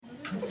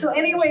So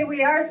anyway,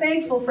 we are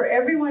thankful for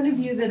every one of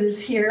you that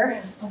is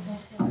here.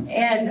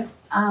 And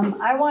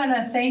I want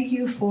to thank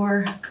you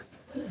for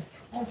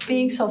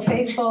being so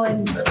faithful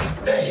in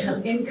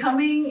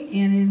coming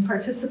and in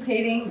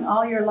participating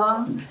all year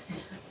long.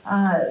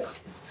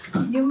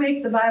 You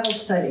make the Bible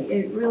study.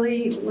 It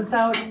really,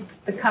 without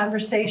the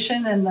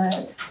conversation and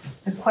the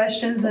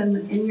questions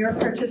and your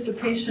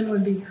participation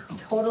would be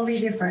totally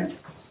different.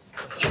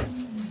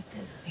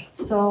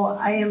 So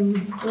I am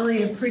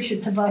really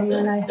appreciative of you,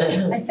 and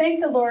I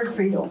thank the Lord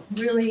for you,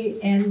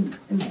 really, and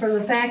for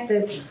the fact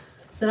that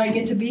I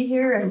get to be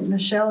here, and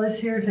Michelle is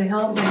here to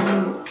help,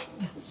 and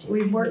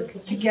we've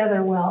worked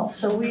together well.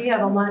 So we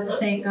have a lot to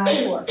thank God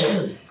for.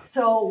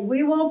 So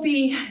we won't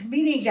be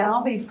meeting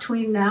now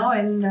between now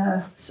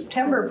and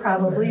September,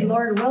 probably,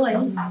 Lord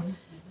willing,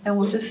 and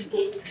we'll just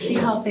see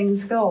how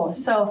things go.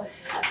 So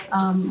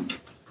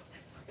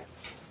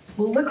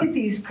we'll look at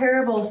these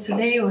parables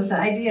today with the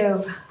idea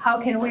of how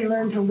can we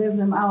learn to live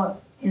them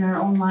out in our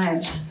own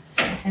lives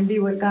and be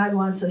what God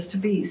wants us to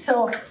be.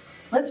 So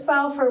let's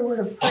bow for a word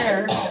of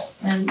prayer,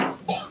 and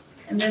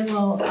then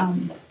we'll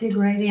dig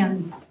right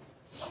in.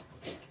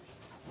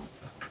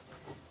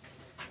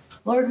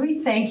 Lord,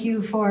 we thank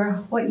you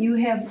for what you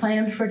have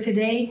planned for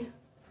today.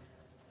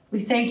 We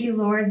thank you,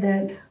 Lord,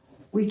 that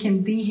we can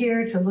be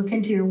here to look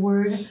into your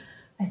word.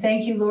 I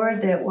thank you,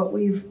 Lord, that what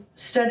we've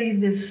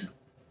studied this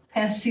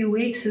past few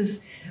weeks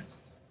is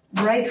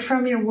right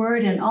from your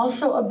word and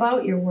also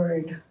about your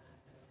word,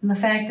 and the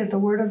fact that the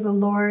word of the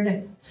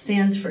Lord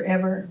stands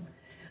forever.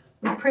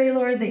 We pray,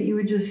 Lord, that you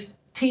would just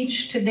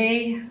teach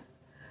today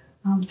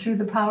through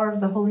the power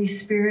of the Holy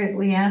Spirit.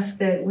 We ask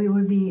that we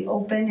would be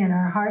open in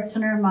our hearts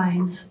and our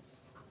minds.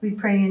 We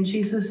pray in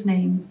Jesus'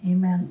 name,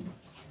 amen.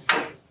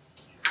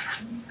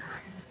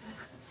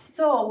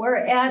 So we're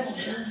at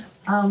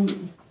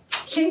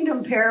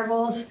Kingdom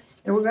Parables,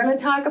 and we're going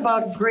to talk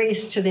about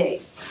grace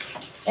today.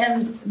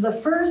 And the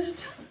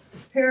first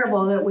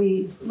parable that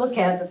we look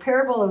at, the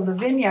parable of the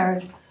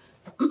vineyard,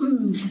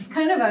 is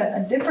kind of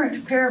a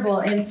different parable.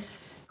 And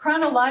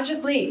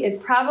chronologically,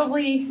 it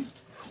probably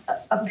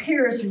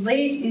appears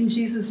late in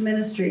Jesus'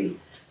 ministry,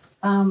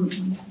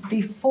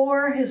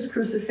 before his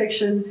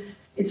crucifixion.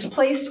 It's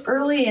placed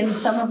early in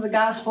some of the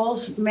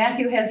Gospels.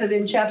 Matthew has it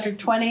in chapter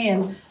 20,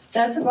 and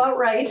that's about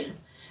right.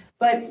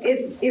 But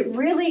it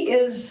really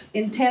is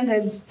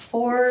intended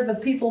for the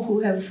people who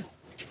have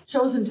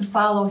chosen to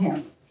follow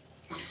him.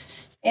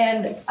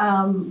 And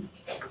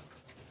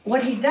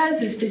what he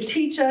does is to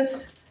teach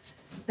us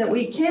that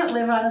we can't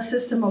live on a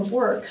system of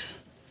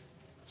works,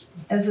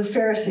 as the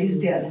Pharisees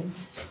did,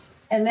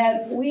 and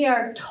that we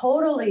are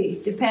totally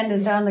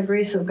dependent on the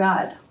grace of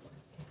God,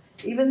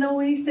 even though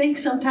we think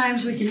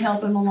sometimes we can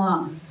help him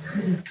along.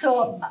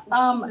 So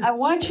I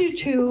want you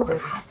to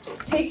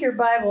take your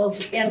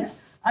Bibles, and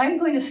I'm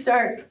going to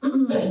start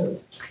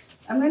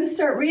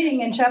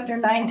reading in chapter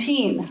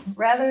 19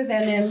 rather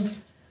than in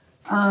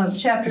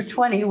chapter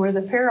 20 where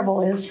the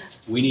parable is.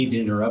 We need to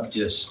interrupt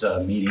this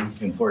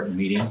important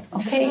meeting.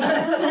 Okay.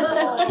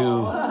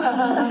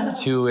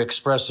 to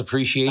express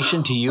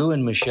appreciation to you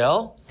and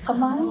Michelle.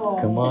 Come on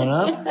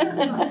up.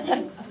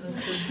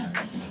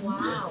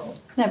 Wow.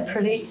 Isn't that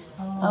pretty?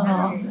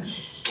 Oh.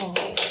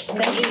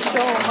 Thank you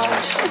so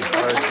much.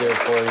 Cards there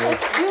for you.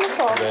 That's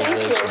beautiful. Thank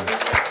you.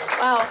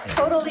 Wow,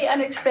 totally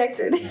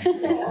unexpected.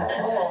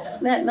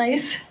 Isn't that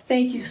nice?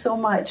 Thank you so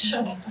much.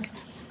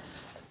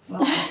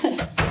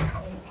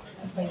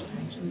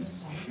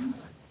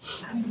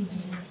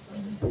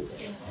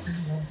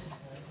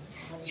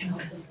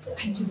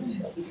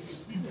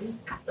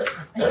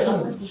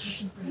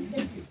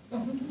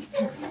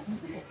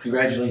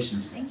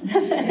 Congratulations.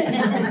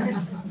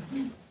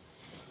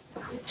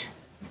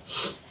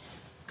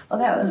 Well,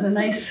 that was a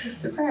nice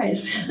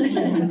surprise.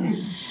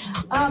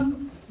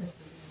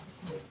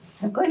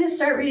 I'm going to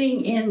start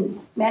reading in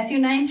Matthew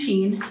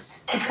 19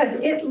 because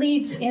it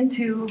leads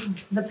into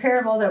the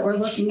parable that we're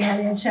looking at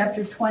in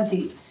chapter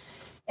 20.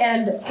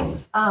 And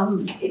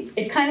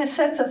it kind of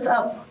sets us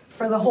up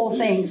for the whole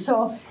thing.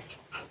 So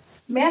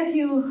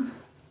Matthew,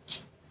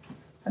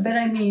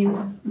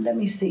 let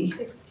me see.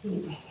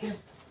 16.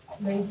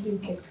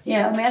 19:16.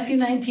 Yeah, Matthew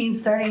 19,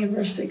 starting in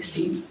verse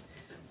 16.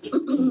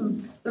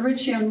 The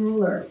rich young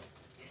ruler.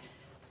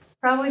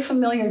 Probably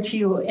familiar to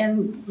you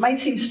and might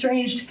seem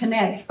strange to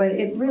connect, but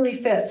it really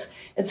fits.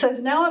 It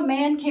says, "Now a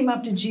man came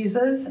up to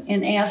Jesus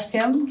and asked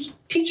him,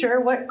 'Teacher,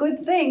 what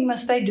good thing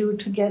must I do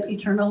to get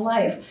eternal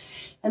life?'"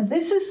 And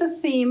this is the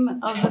theme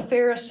of the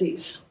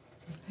Pharisees.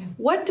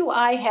 What do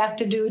I have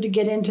to do to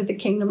get into the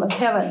kingdom of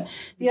heaven?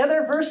 The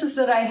other verses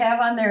that I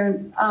have on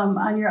there,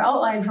 on your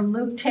outline from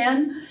Luke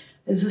 10,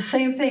 is the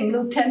same thing.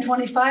 Luke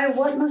 10:25,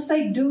 what must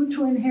I do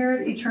to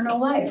inherit eternal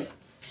life?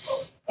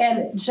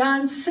 And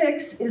John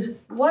 6 is,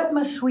 what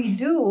must we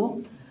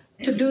do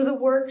to do the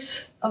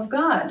works of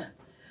God?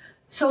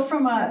 So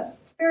from a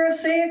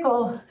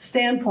Pharisaical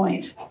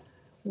standpoint,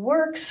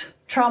 works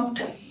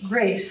trumped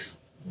grace.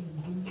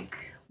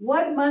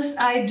 What must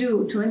I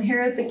do to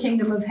inherit the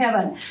kingdom of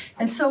heaven?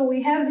 And so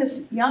we have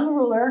this young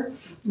ruler,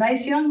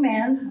 nice young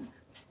man,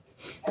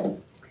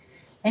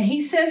 And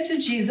he says to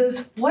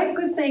Jesus, what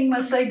good thing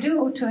must I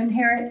do to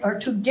inherit or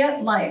to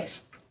get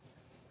life?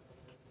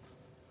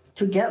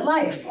 To get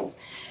life.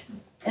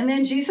 And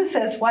then Jesus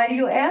says, why do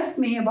you ask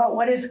me about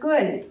what is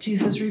good?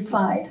 Jesus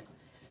replied,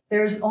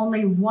 there is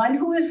only one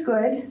who is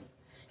good.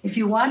 If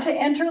you want to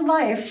enter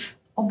life,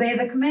 obey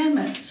the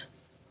commandments.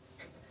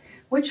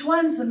 Which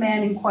ones? The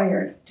man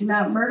inquired. Do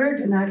not murder,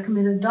 do not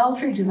commit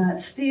adultery, do not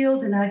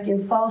steal, do not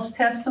give false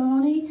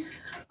testimony.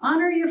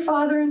 Honor your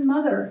father and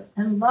mother,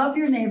 and love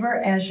your neighbor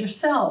as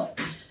yourself.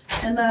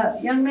 And the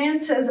young man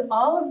says,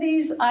 all of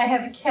these I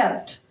have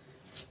kept.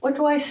 What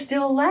do I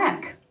still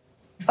lack?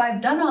 If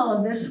I've done all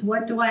of this,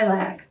 what do I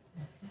lack?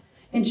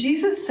 And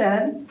Jesus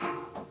said,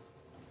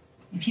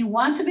 if you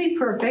want to be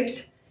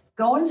perfect,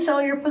 go and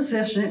sell your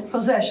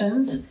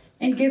possessions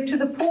and give to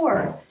the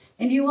poor,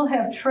 and you will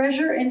have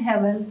treasure in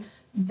heaven.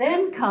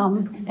 Then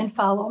come and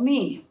follow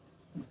me.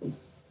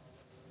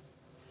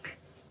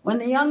 When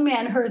the young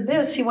man heard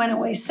this, he went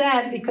away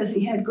sad because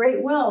he had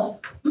great wealth.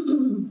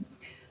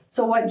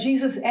 So what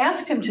Jesus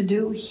asked him to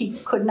do, he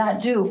could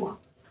not do,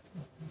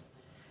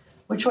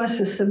 which was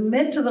to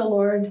submit to the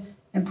Lord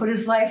and put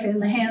his life in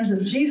the hands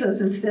of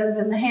Jesus instead of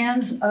in the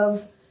hands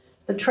of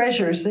the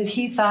treasures that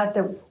he thought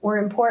that were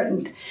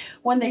important.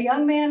 When the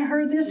young man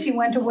heard this, he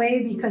went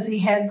away because he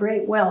had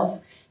great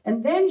wealth.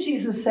 And then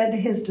Jesus said to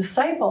his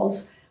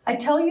disciples, I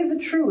tell you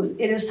the truth,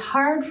 it is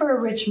hard for a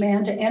rich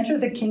man to enter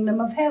the kingdom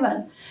of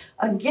heaven.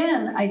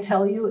 Again, I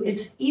tell you,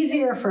 it's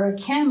easier for a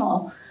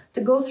camel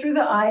to go through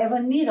the eye of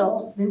a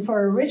needle than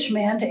for a rich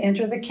man to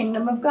enter the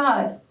kingdom of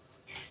God.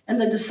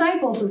 And the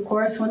disciples, of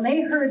course, when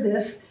they heard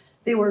this,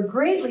 they were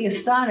greatly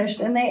astonished,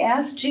 and they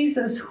asked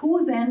Jesus,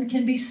 who then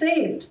can be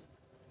saved?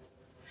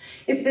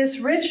 If this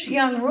rich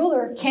young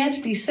ruler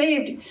can't be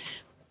saved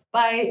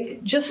by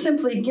just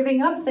simply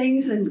giving up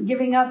things and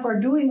giving up or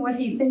doing what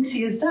he thinks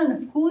he has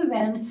done, who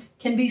then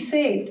can be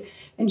saved?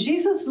 And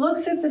Jesus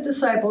looks at the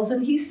disciples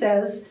and he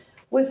says,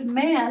 with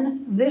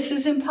man, this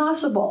is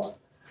impossible.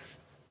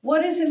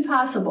 What is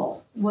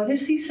impossible? What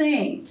is he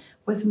saying?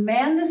 With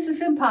man, this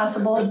is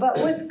impossible,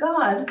 but with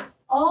God,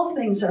 all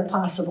things are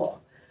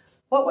possible.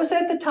 What was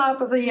at the top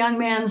of the young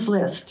man's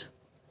list?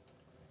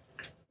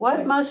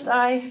 What must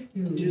I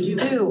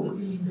do?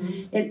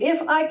 And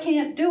if I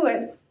can't do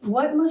it,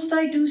 what must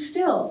I do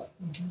still?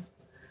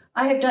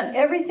 I have done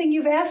everything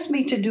you've asked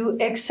me to do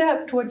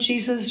except what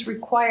Jesus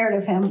required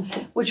of him,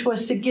 which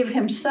was to give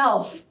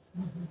himself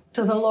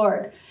to the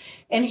Lord.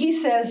 And he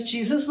says,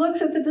 Jesus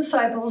looks at the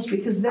disciples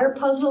because they're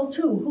puzzled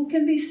too. Who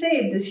can be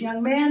saved? This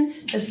young man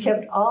has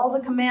kept all the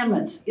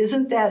commandments.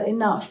 Isn't that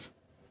enough?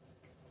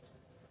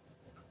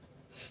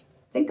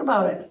 Think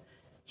about it.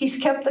 He's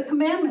kept the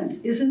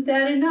commandments. Isn't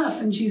that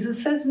enough? And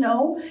Jesus says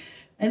no.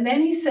 And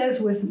then he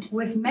says,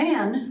 with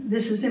man,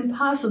 this is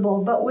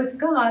impossible, but with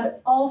God,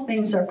 all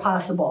things are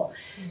possible.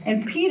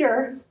 And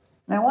Peter,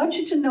 and I want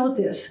you to note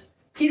this,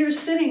 Peter's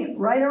sitting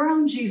right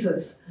around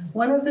Jesus,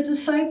 one of the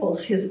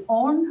disciples, his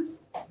own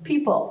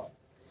people,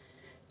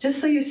 just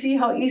so you see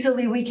how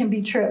easily we can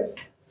be tripped,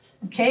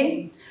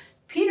 okay?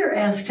 Peter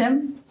asked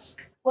him,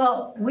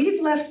 well,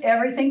 we've left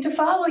everything to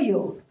follow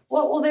you.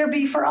 What will there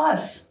be for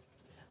us?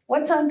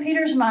 What's on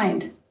Peter's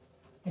mind?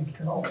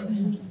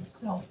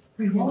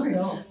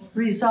 Rewards,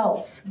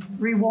 results,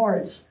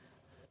 rewards.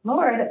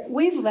 Lord,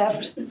 we've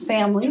left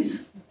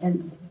families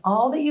and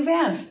all that you've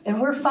asked,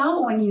 and we're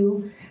following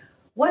you.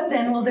 What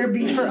then will there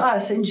be for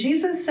us? And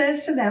Jesus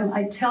says to them,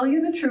 I tell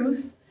you the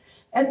truth,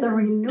 at the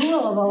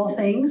renewal of all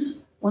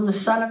things, when the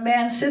Son of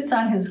Man sits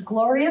on his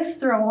glorious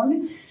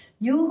throne,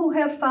 you who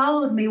have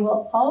followed me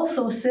will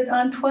also sit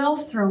on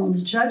 12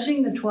 thrones,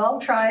 judging the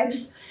 12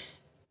 tribes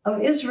of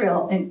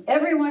Israel. And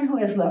everyone who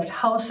has left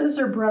houses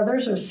or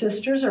brothers or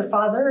sisters or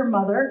father or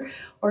mother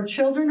or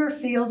children or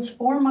fields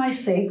for my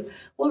sake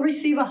will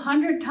receive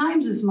 100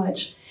 times as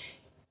much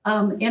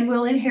and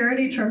will inherit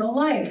eternal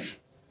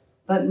life.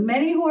 But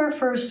many who are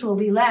first will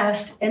be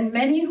last, and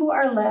many who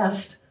are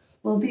last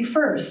will be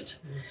first.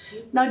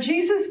 Now,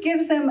 Jesus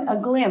gives them a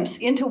glimpse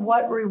into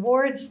what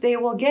rewards they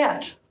will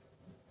get.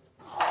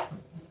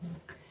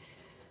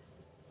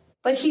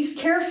 But he's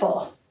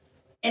careful.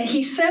 And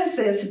he says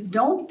this,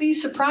 don't be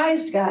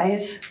surprised,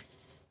 guys,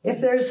 if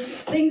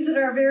there's things that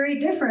are very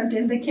different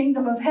in the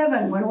kingdom of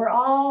heaven when we're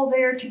all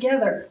there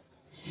together.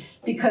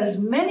 Because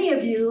many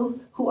of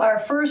you who are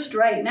first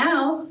right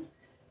now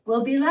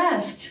will be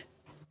last.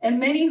 And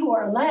many who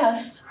are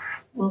last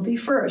will be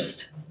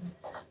first.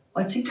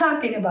 What's he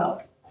talking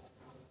about?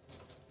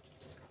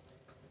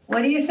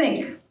 What do you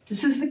think?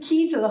 This is the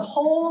key to the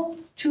whole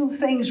two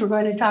things we're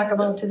going to talk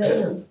about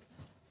today.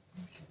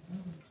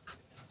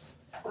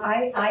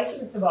 I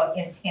think it's about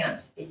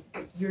intent.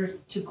 You're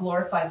to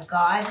glorify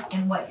God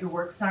in what your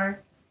works are,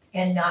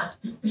 and not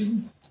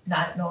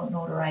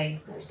notoriety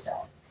for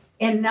yourself.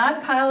 And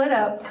not pile it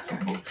up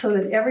so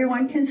that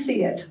everyone can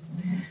see it.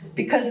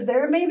 Because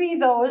there may be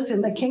those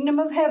in the kingdom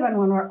of heaven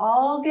when we're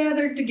all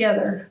gathered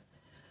together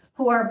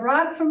who are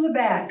brought from the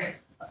back.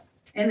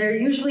 And they're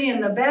usually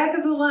in the back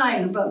of the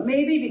line, but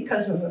maybe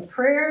because of the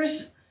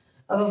prayers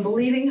of a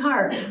believing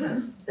heart,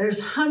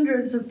 there's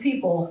hundreds of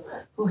people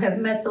who have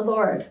met the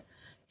Lord.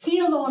 He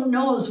alone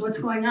knows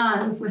what's going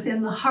on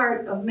within the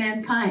heart of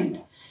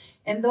mankind.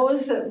 And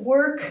those that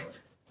work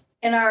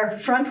in our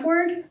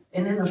frontward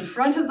and in the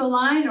front of the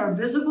line or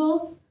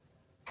visible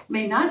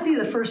may not be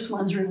the first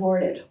ones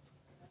rewarded.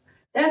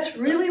 That's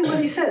really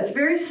what he says.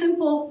 Very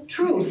simple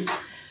truth.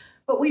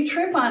 But we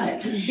trip on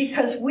it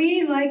because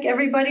we, like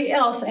everybody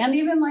else, and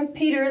even like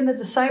Peter and the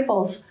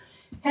disciples,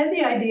 had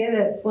the idea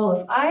that, well,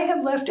 if I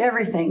have left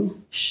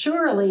everything,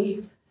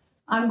 surely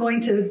I'm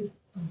going to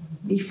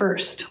be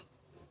first.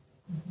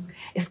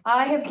 If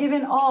I have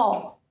given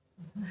all.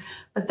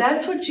 But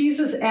that's what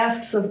Jesus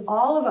asks of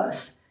all of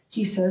us.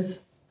 He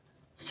says,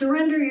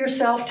 surrender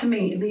yourself to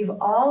me. Leave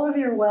all of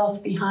your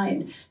wealth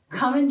behind.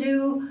 Come and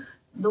do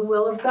the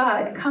will of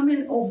God. Come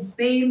and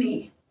obey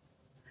me.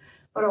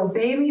 But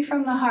obey me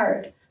from the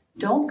heart.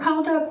 Don't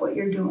count up what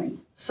you're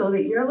doing so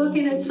that you're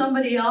looking at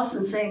somebody else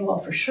and saying, well,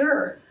 for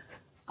sure,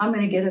 I'm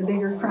going to get a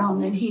bigger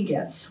crown than he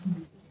gets.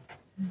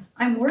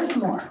 I'm worth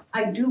more.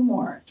 I do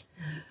more.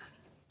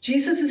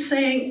 Jesus is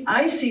saying,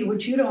 I see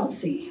what you don't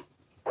see.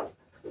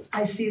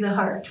 I see the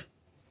heart.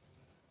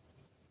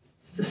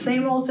 It's the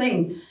same old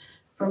thing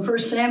from 1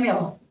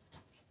 Samuel.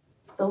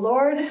 The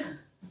Lord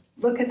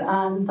looketh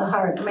on the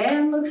heart.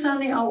 Man looks on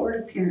the outward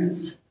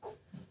appearance,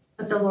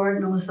 but the Lord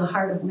knows the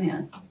heart of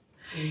man.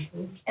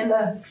 And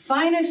the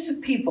finest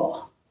of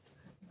people,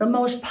 the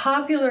most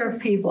popular of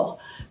people,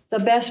 the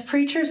best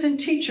preachers and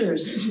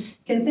teachers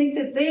can think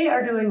that they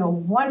are doing a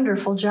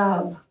wonderful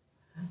job,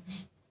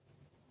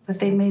 but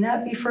they may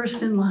not be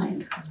first in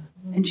line.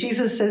 And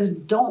Jesus says,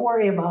 don't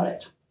worry about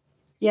it.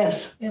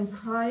 Yes? And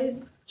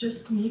pride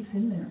just sneaks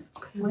in there.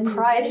 When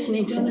Pride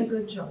sneaks in. Done a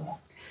good job.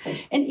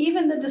 And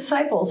even the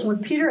disciples, when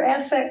Peter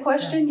asked that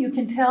question, you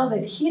can tell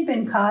that he'd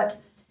been caught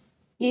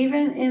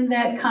even in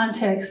that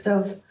context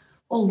of,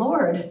 well,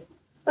 Lord,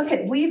 look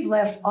at, we've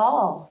left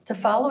all to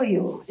follow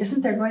you.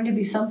 Isn't there going to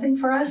be something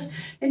for us?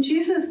 And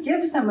Jesus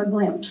gives them a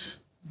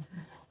glimpse.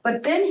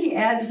 But then he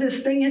adds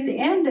this thing at the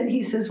end and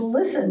he says, well,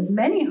 listen,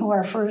 many who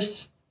are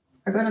first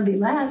are going to be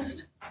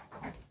last,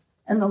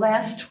 and the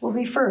last will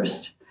be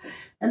first.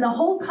 And the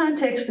whole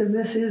context of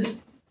this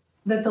is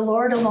that the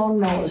Lord alone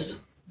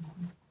knows.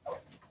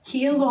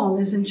 He alone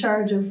is in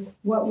charge of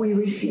what we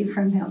receive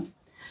from him.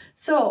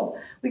 So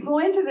we go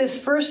into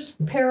this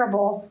first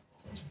parable,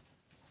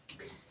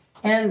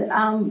 and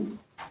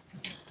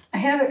I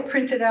have it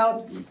printed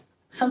out.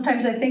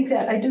 Sometimes I think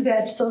that I do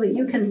that so that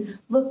you can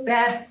look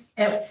back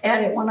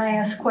at it when I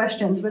ask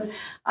questions. But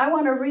I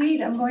want to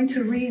read, I'm going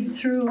to read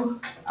through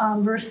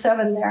verse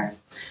 7 there.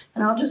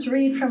 And I'll just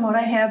read from what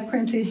I have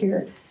printed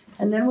here.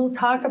 And then we'll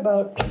talk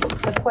about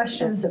the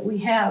questions that we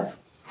have.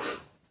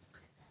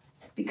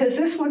 Because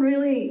this one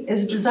really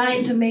is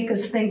designed to make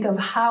us think of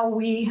how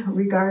we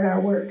regard our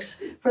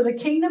works. For the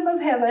kingdom of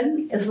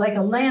heaven is like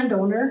a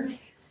landowner.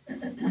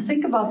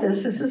 Think about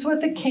this. This is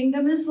what the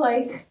kingdom is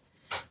like.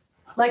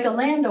 Like a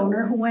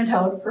landowner who went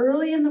out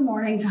early in the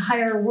morning to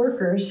hire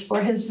workers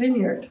for his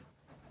vineyard.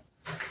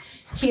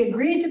 He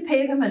agreed to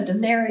pay them a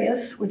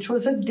denarius, which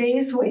was a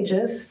day's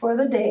wages for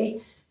the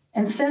day,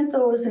 and sent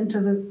those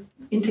into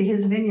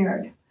his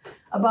vineyard.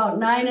 About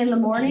 9 in the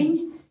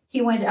morning,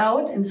 he went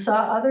out and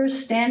saw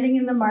others standing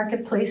in the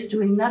marketplace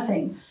doing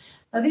nothing.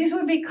 Now, these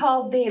would be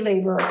called day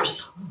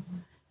laborers.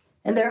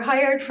 And they're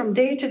hired from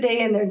day to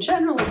day, and they're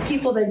generally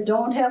people that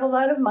don't have a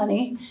lot of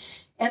money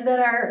and that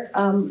are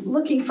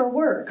looking for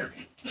work.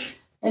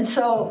 And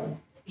so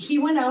he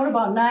went out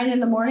about 9 in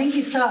the morning.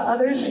 He saw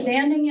others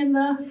standing in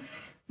the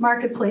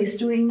marketplace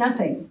doing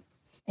nothing.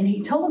 And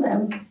he told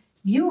them,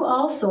 you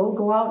also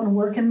go out and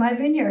work in my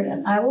vineyard,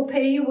 and I will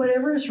pay you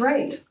whatever is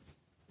right.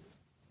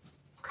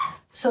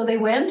 So they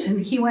went,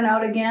 and he went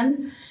out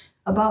again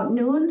about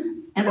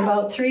noon and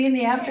about 3 in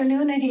the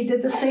afternoon, and he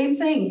did the same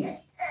thing.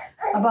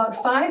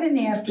 About 5 in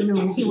the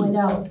afternoon, he went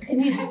out,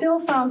 and he still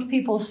found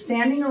people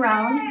standing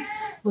around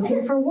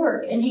looking for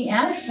work. And he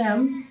asked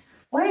them,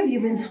 why have you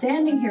been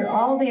standing here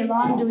all day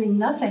long doing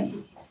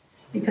nothing?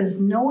 Because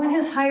no one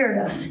has hired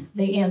us,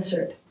 they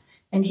answered.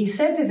 And he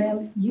said to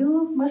them,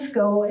 you must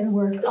go and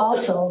work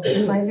also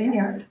in my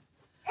vineyard.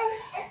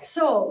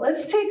 So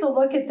let's take a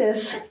look at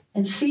this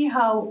and see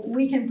how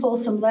we can pull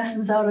some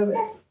lessons out of it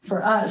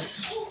for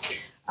us.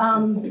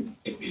 I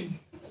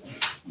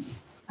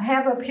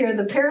have up here,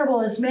 the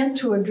parable is meant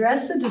to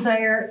address the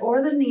desire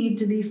or the need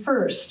to be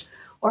first,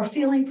 or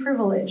feeling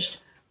privileged,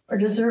 or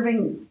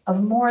deserving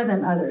of more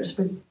than others.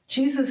 But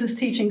Jesus is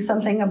teaching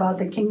something about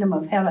the kingdom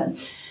of heaven.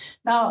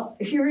 Now,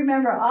 if you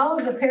remember, all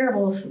of the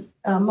parables,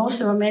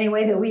 most of them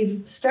anyway, that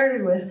we've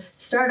start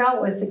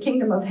out with, the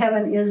kingdom of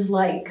heaven is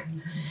like.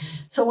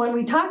 So when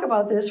we talk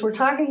about this, we're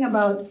talking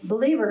about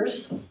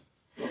believers,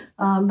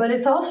 but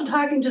it's also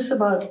talking just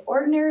about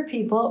ordinary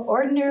people,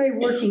 ordinary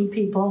working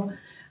people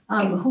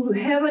who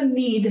have a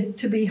need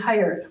to be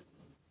hired.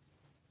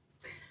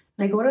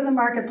 They go to the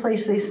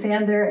marketplace, they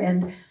stand there,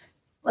 and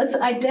let's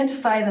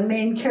identify the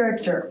main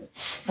character.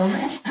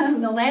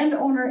 The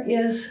landowner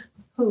is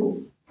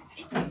who?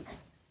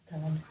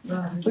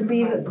 would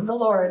be the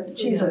Lord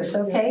Jesus,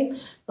 okay?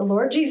 The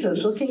Lord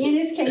Jesus looking in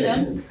his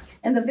kingdom.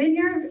 And the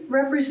vineyard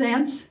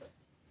represents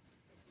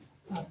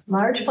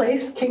large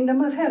place,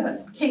 kingdom of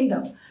heaven,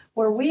 kingdom.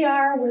 Where we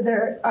are, where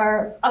there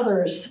are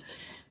others.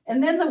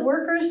 And then the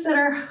workers that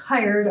are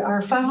hired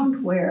are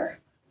found where?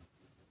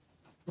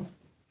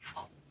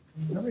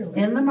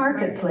 In the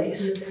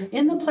marketplace.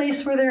 In the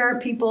place where there are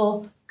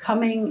people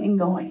coming and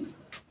going.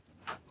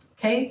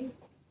 Okay?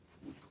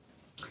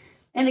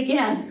 And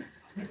again,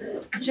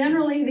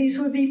 generally these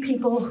would be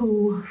people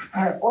who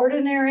are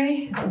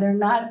ordinary. They're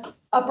not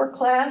upper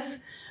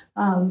class.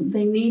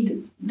 They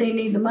need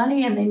the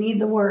money and they need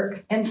the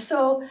work. And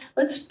so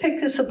let's pick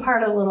this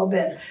apart a little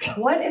bit.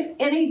 What, if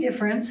any,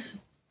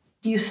 difference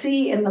do you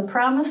see in the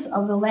promise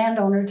of the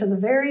landowner to the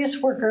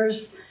various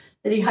workers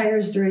that he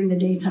hires during the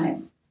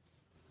daytime?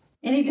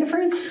 Any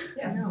difference?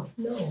 No.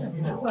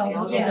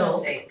 Well,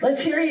 yes.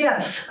 Let's hear a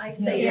yes. I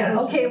say yes.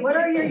 Okay, what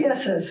are your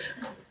yeses?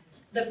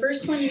 The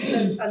first one, he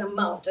says an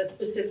amount, a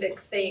specific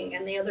thing,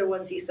 and the other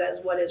ones, he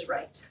says what is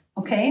right.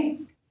 Okay.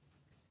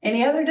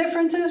 Any other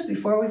differences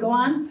before we go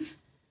on?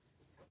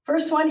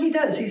 First one he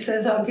does. He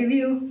says, I'll give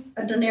you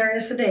a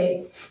denarius a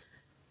day.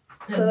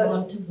 The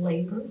amount of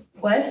labor.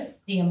 What?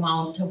 The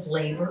amount of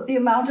labor. The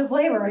amount of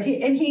labor.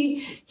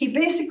 He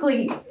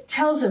basically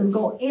tells him,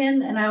 go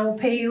in and I will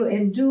pay you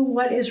and do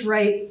what is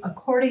right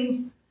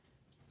according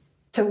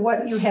to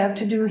what you have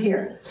to do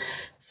here.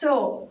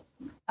 So,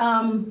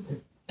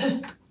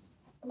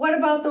 what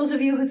about those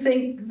of you who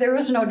think there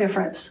is no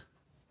difference?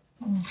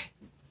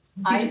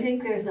 I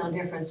think there's no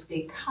difference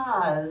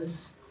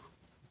because,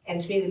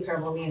 and to me the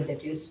parable means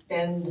if you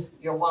spend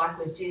your walk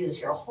with Jesus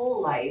your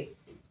whole life,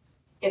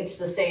 it's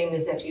the same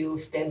as if you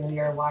spend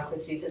your walk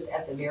with Jesus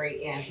at the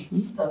very end.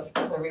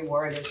 The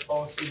reward is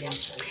both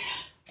redemption.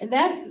 And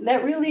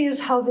that really is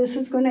how this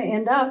is going to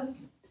end up.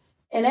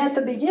 And at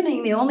the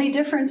beginning, the only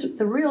difference,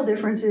 the real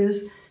difference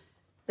is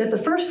that the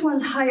first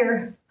ones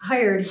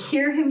hired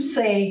hear him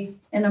say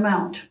an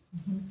amount.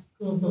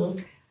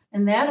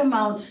 And that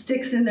amount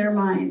sticks in their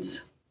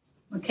minds.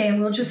 Okay,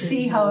 and we'll just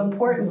see how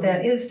important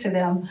that is to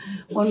them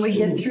when we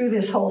get through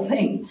this whole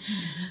thing.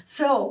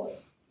 So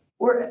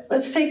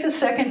let's take the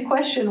second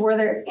question. Were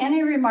there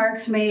any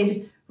remarks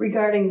made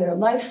regarding their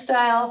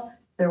lifestyle,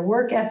 their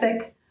work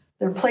ethic,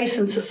 their place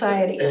in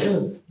society?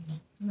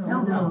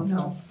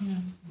 No.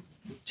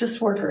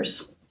 Just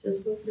workers.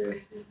 Just workers.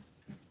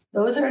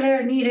 Those are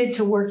there needed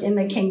to work in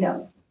the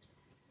kingdom.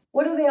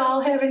 What do they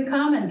all have in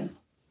common?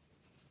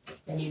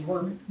 They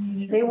work.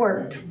 They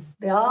worked.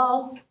 They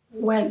all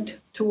went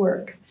to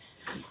work,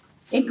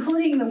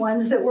 including the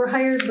ones that were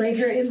hired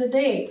later in the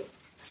day.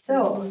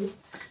 So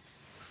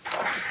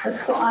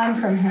let's go on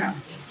from here.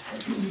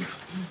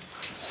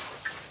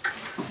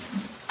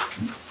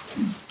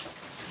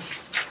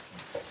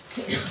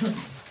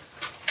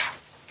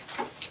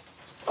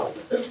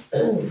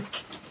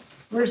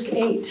 Verse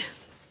 8.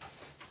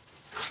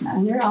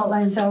 On your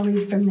outlines, I'll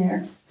read from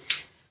there.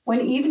 When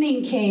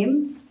evening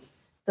came,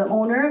 the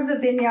owner of the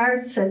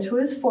vineyard said to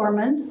his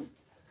foreman,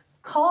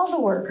 call the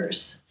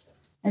workers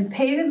and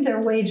pay them their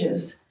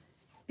wages,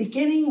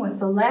 beginning with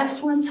the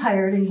last ones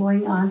hired and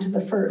going on to the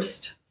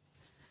first.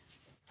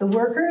 The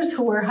workers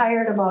who were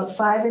hired about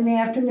 5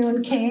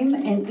 p.m. came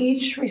and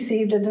each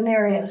received a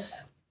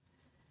denarius.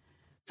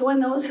 So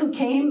when those who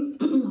came,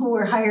 who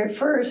were hired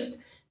first,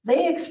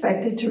 they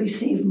expected to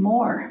receive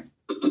more.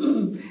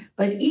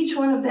 But each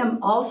one of them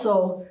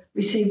also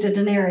received a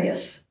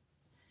denarius.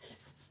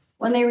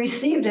 When they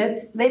received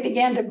it, they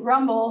began to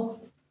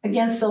grumble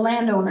against the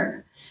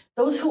landowner.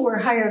 Those who were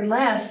hired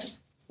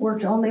last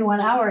worked only 1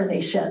 hour,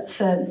 they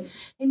said,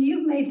 and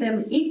you've made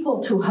them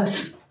equal to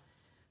us,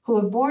 who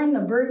have borne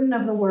the burden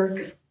of the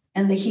work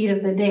and the heat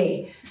of the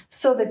day.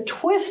 So the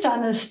twist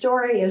on this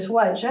story is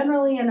what?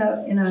 Generally in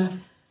a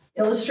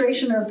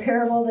illustration or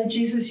parable that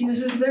Jesus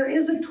uses, there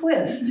is a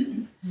twist.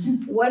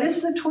 What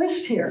is the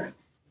twist here?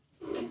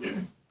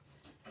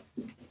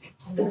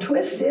 The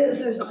twist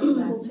is There's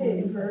unequal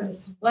pay for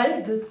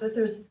what? but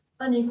there's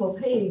unequal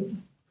pay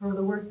for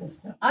the work that's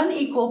done.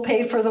 Unequal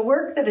pay for the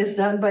work that is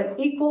done, but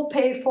equal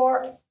pay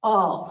for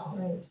all.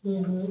 Right.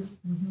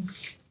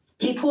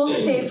 Equal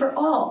pay for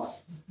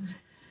all.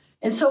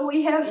 And so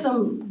we have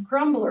some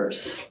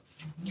grumblers.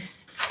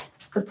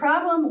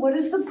 What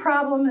is the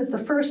problem that the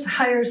first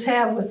hires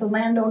have with the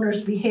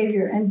landowner's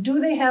behavior? And do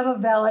they have a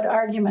valid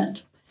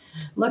argument?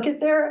 Look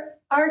at their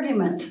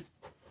argument.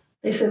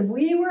 They said,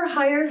 we were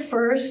hired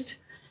first,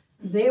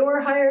 they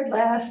were hired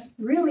last,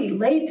 really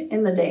late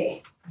in the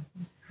day.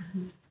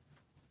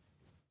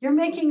 You're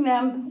making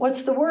them,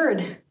 what's the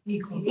word?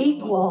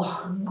 Equal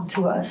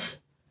to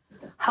us.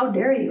 How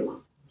dare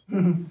you?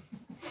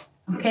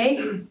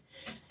 Okay?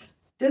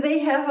 Do they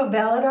have a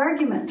valid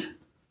argument?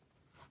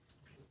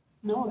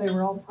 No, they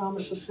were all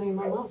promised the same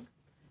amount.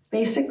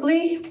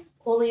 Basically,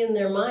 Only in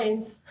their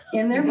minds.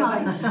 in their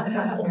minds.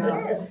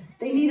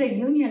 They need a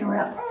union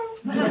rep.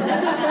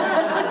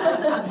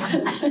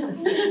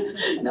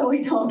 No,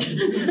 we don't.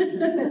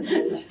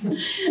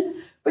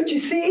 But you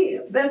see,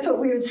 that's what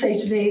we would say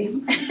today.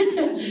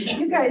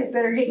 You guys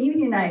better get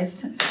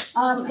unionized.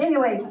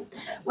 Anyway,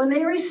 when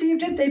they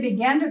received it, they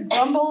began to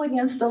grumble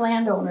against the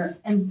landowner.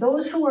 And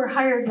those who were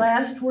hired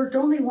last worked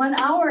only 1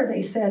 hour,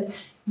 they said.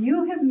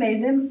 You have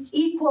made them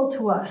equal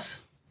to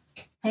us.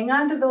 Hang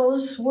on to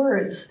those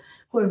words,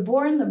 who have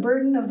borne the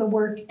burden of the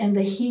work and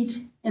the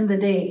heat in the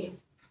day.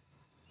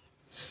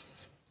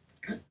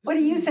 What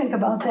do you think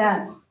about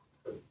that?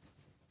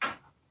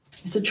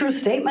 It's a true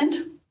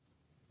statement.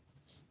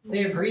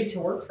 They agreed to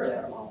work for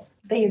that amount.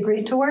 They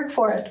agreed to work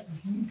for it.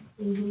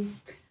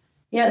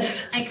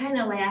 Yes. I kind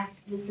of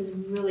laughed. This is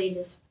really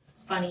just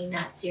funny,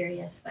 not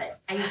serious, but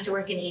I used to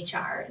work in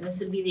HR, and this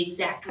would be the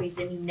exact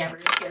reason you never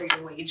share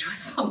your wage with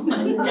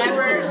someone.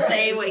 Never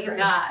say what you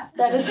got.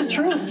 That is the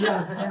truth.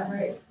 Yeah,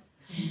 right.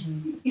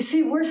 You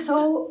see, we're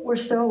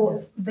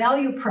so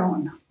value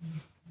prone.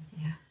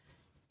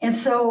 And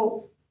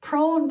so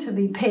prone to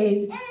be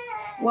paid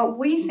what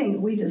we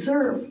think we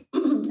deserve.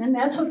 And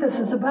that's what this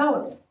is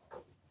about.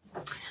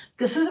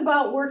 This is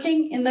about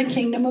working in the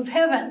kingdom of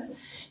heaven.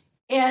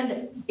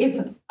 And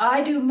if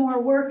I do more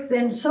work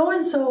than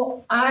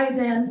so-and-so, I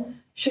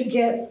then should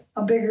get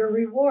a bigger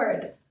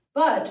reward.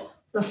 But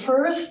the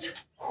first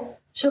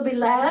shall be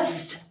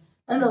last,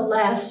 and the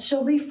last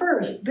shall be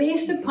first,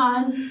 based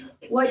upon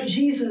what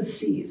Jesus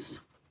sees.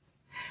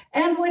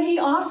 And what he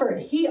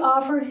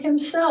offered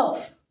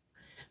himself.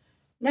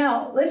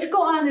 Now, let's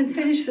go on and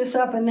finish this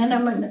up, and then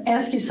I'm going to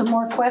ask you some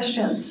more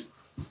questions.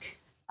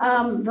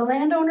 The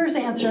landowner's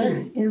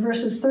answer in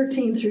verses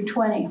 13 through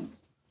 20.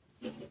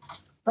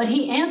 But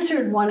he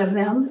answered one of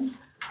them,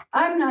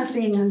 I'm not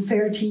being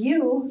unfair to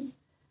you.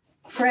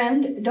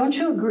 Friend,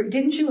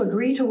 didn't you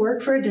agree to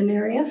work for a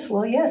denarius?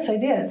 Well, yes, I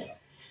did.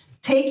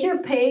 Take your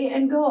pay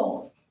and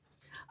go.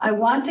 I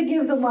want to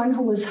give the one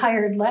who was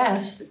hired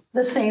last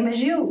the same as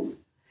you.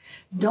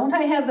 Don't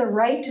I have the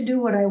right to do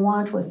what I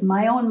want with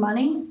my own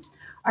money?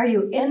 Are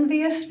you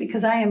envious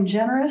because I am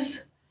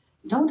generous?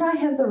 Don't I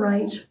have the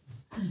right?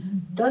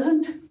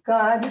 Doesn't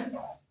God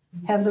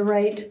have the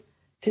right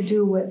to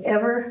do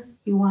whatever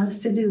he wants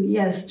to do?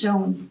 Yes,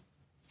 Joan.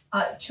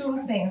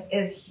 Two things.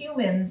 As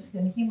humans,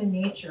 in human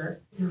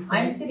nature,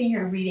 I'm sitting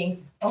here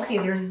reading, okay,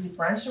 there's a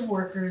bunch of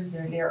workers.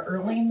 They're there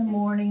early in the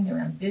morning. They're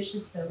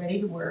ambitious. They're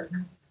ready to work.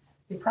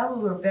 They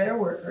probably were better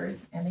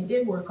workers, and they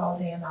did work all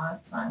day in the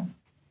hot sun.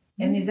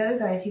 And these other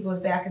guys, he goes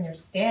back, and they're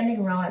standing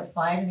around at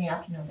 5 in the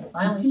afternoon. They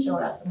finally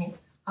showed up. I mean,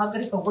 how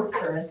good of a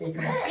worker are they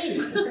going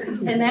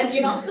to be? And that's,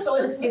 So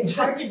it's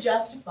hard to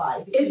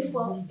justify.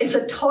 it's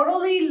a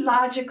totally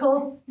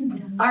logical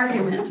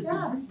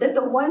argument that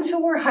the ones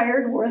who were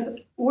hired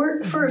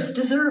worked first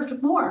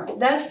deserved more.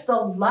 That's the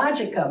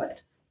logic of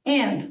it.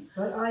 And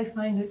But I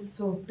find it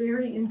so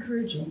very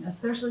encouraging,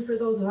 especially for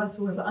those of us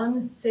who have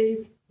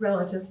unsaved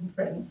relatives and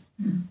friends,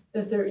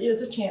 that there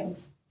is a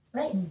chance.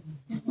 Right.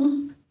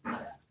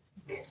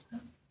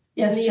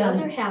 yes, And the Johnny.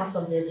 other half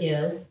of it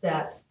is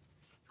that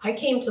I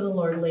came to the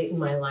Lord late in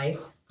my life.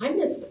 I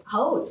missed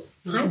out.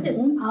 I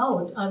missed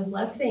out on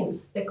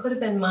blessings that could have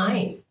been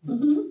mine.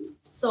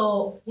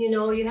 So,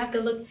 you have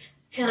to look,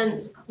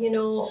 and,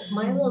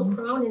 my little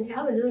crown in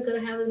heaven isn't going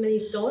to have as many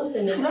stones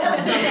in it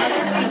as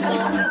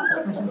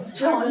some other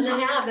people are going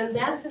to have. And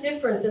that's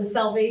different than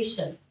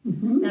salvation.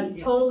 That's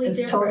totally It's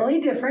different. totally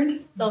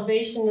different,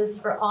 Salvation is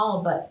for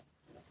all, but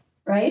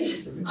right?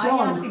 I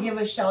have Joan. to give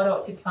a shout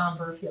out to Tom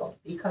Burfield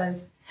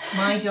because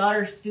my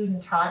daughter's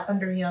student taught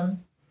under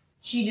him.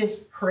 She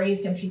just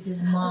praised him. She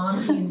says,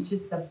 Mom, he's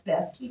just the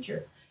best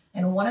teacher.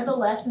 And one of the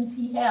lessons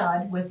he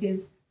had with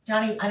his,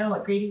 Johnny, I don't know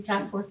what grade he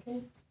taught, 4th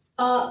grade?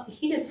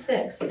 he did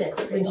six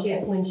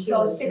when she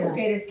So was 6th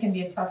graders can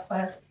be a tough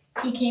class.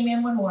 He came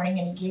in one morning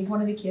and he gave one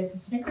of the kids a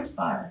Snickers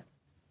bar.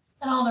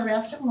 And all the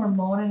rest of them were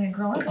moaning and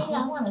groaning, hey,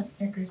 I want a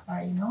Snickers bar,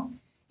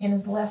 And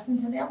his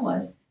lesson to them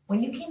was,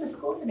 when you came to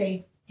school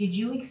today, did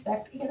you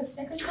expect to get a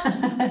Snickers bar?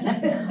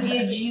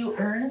 Did you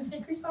earn a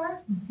Snickers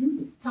bar?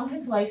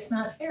 Sometimes life's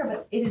not fair,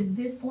 but it is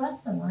this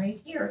lesson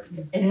right here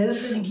It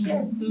is. for the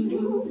kids.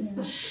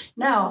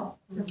 Now,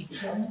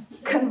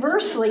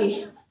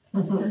 conversely,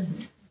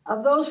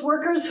 of those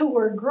workers who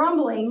were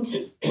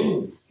grumbling,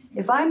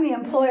 if I'm the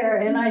employer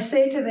and I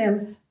say to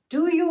them,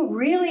 do you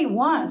really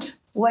want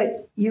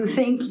what you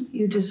think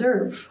you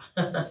deserve?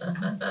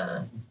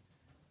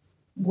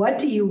 What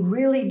do you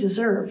really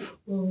deserve?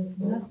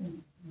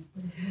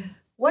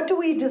 What do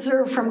we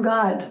deserve from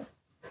God?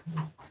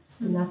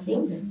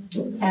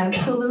 Nothing.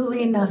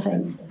 Absolutely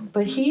nothing.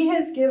 But he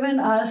has given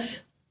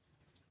us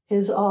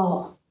his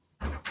all.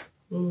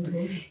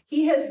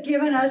 He has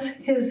given us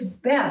his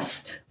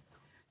best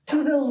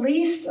to the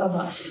least of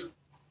us.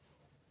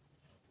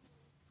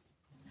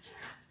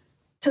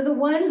 To the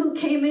one who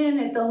came in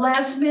at the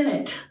last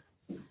minute.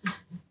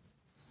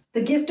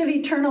 The gift of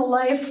eternal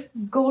life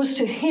goes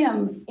to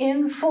him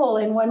in full.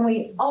 And when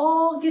we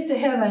all get to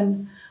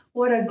heaven,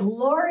 what a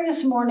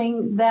glorious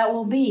morning that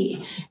will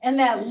be. And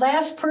that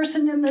last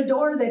person in the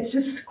door that's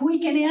just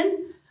squeaking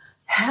in,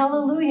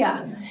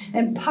 hallelujah.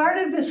 And part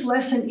of this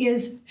lesson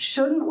is,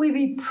 shouldn't we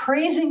be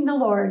praising the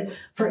Lord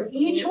for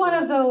each one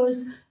of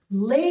those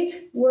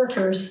late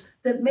workers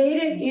that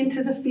made it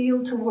into the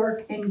field to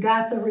work and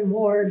got the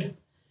reward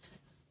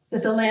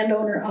that the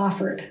landowner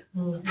offered.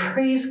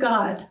 Praise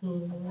God.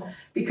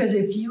 Because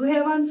if you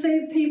have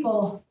unsaved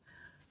people,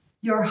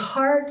 your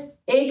heart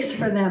aches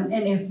for them.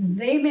 And if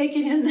they make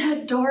it in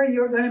that door,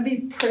 you're going to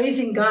be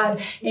praising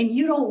God. And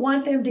you don't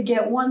want them to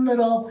get one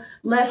little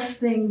less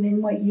thing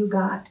than what you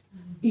got.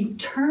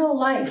 Eternal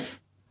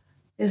life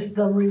is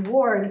the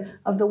reward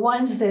of the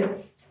ones that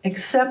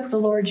accept the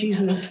Lord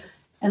Jesus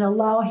and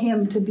allow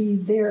him to be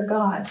their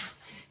God.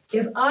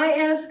 If I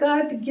ask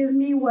God to give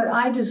me what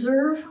I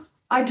deserve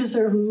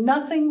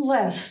nothing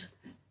less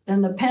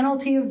than the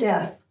penalty of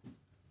death.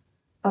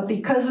 But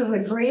because of the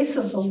grace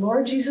of the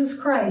Lord Jesus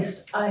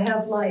Christ, I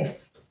have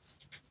life.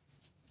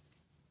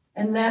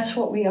 And that's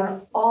what we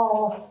are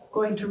all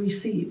going to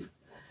receive.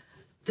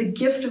 The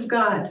gift of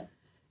God.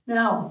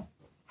 Now,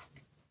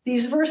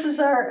 these verses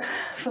are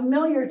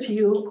familiar to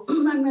you.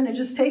 I'm going to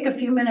just take a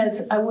few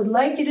minutes. I would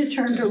like you to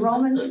turn to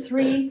Romans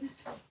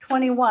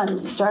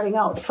 3:21, starting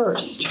out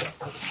first.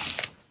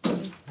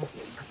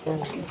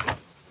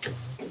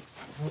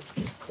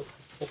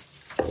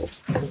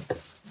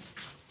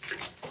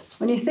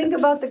 When you think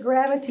about the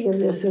gravity of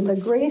this and the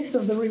grace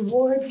of the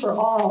reward for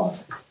all,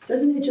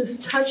 doesn't it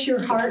just touch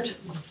your heart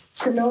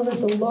to know that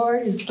the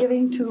Lord is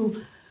giving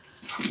to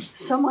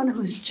someone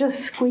who's just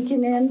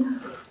squeaking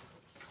in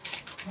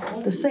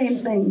the same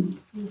thing?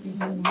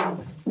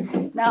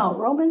 Now,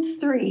 Romans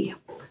 3,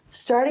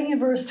 starting in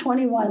verse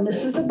 21,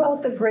 this is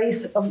about the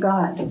grace of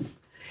God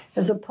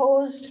as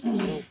opposed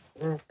to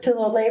the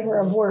labor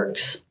of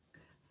works.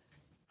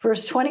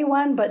 Verse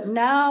 21, but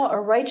now a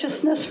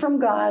righteousness from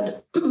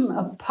God,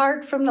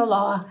 apart from the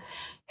law,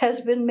 has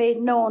been made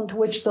known, to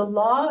which the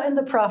law and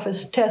the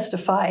prophets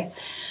testify.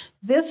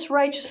 This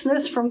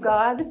righteousness from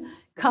God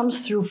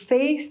comes through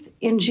faith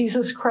in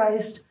Jesus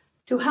Christ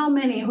to how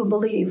many who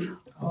believe?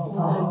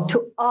 All.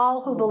 To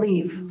all who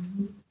believe.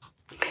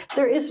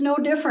 There is no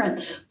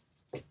difference.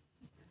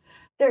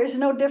 There is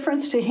no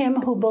difference to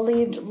him who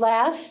believed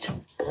last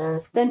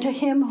than to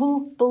him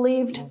who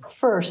believed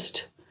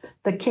first.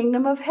 The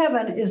kingdom of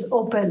heaven is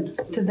open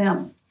to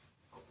them.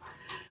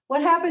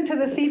 What happened to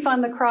the thief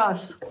on the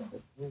cross?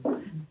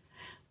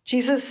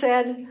 Jesus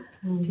said,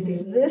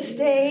 this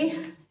day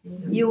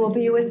you will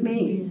be with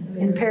me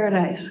in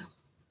paradise.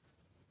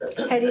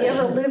 Had he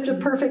ever lived a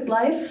perfect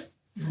life?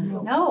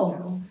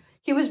 No.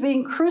 He was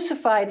being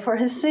crucified for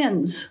his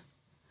sins.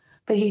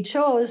 But he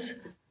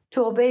chose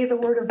to obey the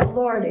word of the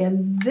Lord.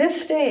 And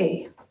this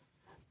day,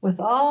 with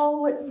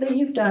all that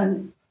you've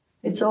done,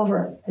 it's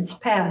over. It's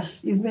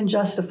past. You've been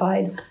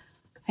justified.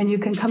 And you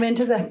can come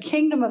into the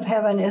kingdom of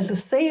heaven as the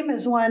same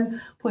as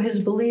one who has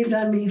believed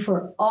on me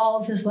for all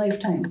of his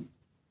lifetime.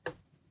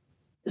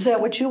 Is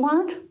that what you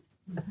want?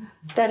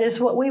 That is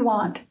what we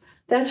want.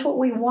 That's what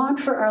we want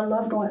for our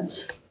loved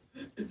ones.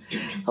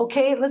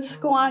 Okay, let's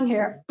go on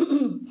here.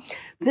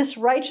 This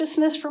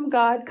righteousness from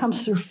God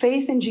comes through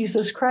faith in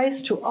Jesus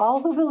Christ to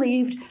all who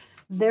believed.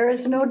 There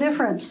is no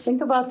difference.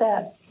 Think about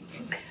that.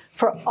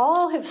 For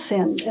all have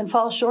sinned and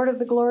fall short of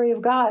the glory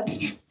of God.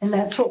 And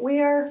that's what we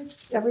are,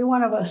 every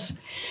one of us.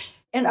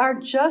 And are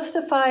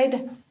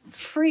justified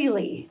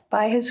freely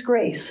by his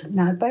grace,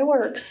 not by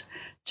works.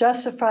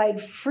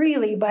 Justified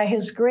freely by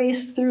his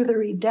grace through the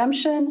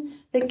redemption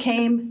that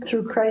came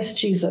through Christ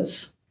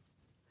Jesus.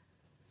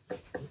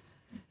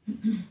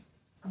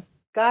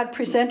 God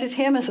presented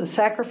him as a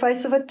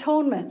sacrifice of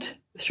atonement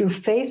through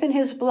faith in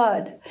his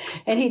blood.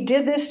 And he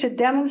did this to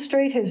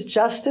demonstrate his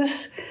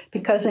justice,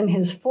 because in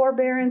his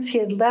forbearance he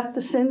had left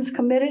the sins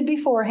committed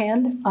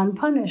beforehand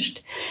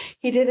unpunished.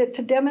 He did it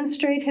to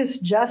demonstrate his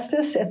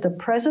justice at the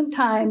present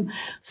time,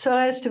 so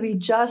as to be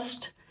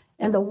just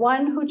and the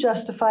one who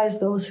justifies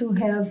those who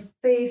have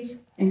faith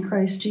in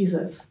Christ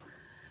Jesus.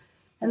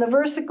 And the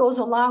verse that goes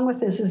along with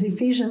this is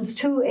Ephesians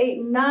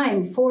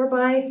 2:8-9. For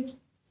by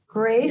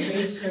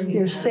grace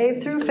you're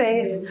saved through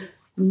faith,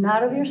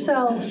 not of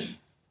yourselves.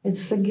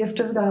 It's the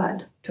gift of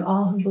God to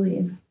all who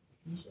believe.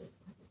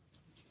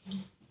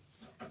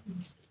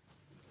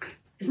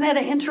 Isn't that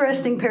an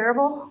interesting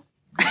parable?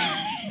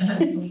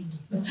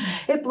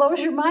 It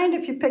blows your mind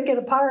if you pick it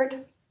apart.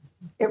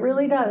 It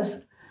really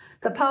does.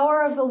 The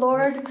power of the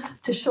Lord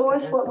to show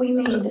us what we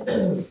need.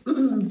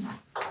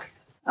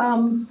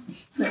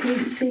 Let me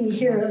see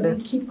here. Let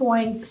me keep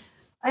going.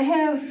 I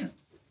have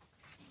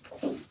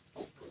a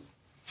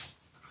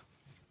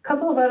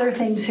couple of other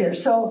things here.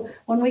 So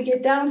when we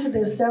get down to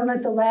this, down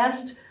at the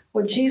last,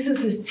 what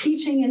Jesus is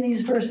teaching in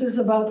these verses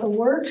about the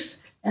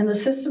works and the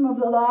system of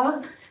the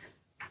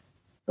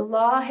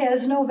law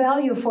has no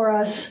value for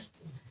us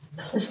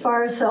as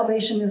far as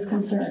salvation is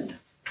concerned.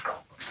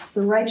 It's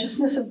the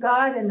righteousness of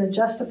God and the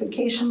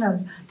justification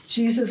of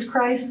Jesus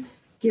Christ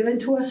given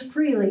to us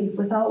freely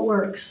without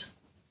works.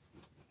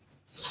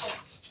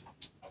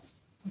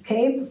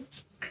 Okay?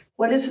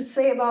 What does it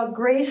say about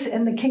grace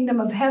and the kingdom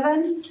of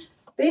heaven?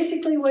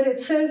 Basically, what it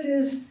says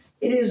is,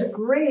 it is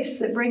grace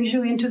that brings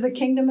you into the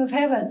kingdom of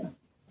heaven.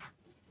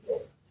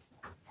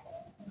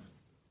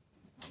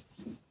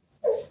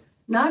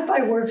 not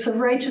by works of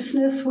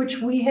righteousness which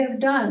we have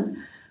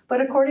done, but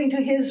according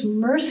to his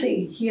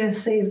mercy he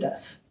has saved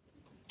us.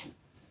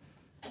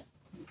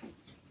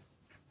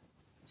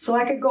 So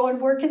I could go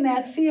and work in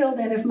that field,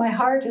 and if my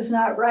heart is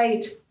not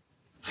right,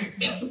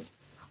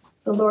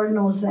 the Lord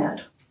knows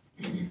that.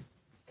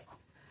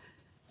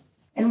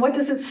 And what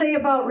does it say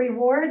about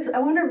rewards? I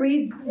want to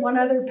read one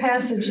other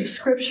passage of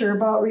scripture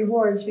about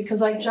rewards,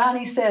 because like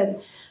Johnny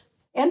said,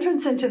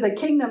 entrance into the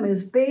kingdom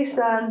is based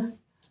on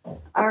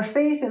our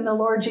faith in the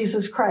Lord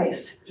Jesus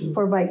Christ.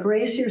 For by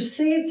grace you're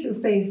saved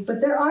through faith,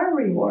 but there are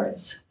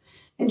rewards.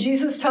 And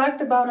Jesus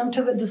talked about them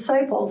to the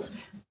disciples.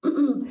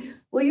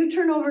 Will you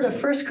turn over to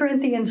 1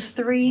 Corinthians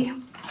 3?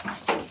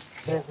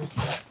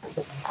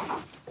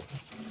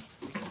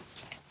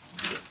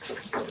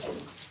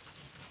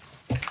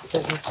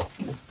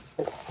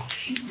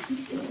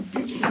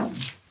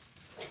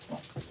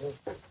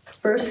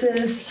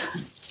 Verses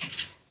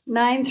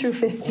 9 through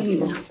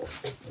 15.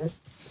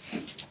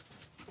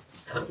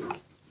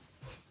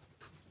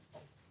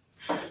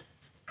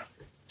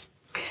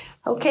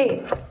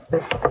 Okay.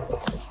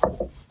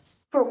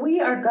 For we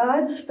are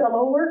God's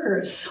fellow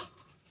workers.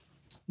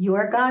 You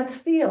are God's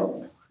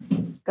field,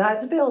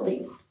 God's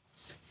building.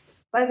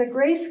 By the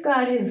grace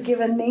God has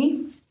given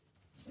me,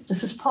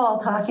 this is Paul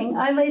talking,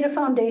 I laid a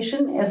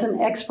foundation as an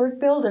expert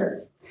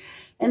builder,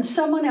 and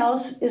someone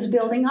else is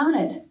building on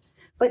it.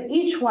 But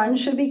each one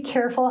should be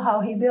careful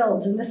how he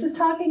builds. And this is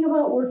talking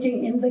about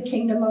working in the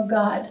kingdom of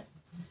God,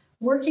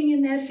 working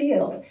in that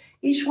field.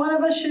 Each one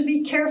of us should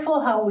be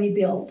careful how we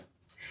build.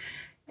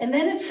 And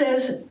then it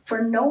says,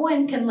 for no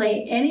one can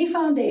lay any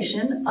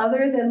foundation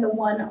other than the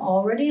one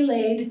already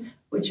laid,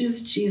 which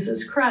is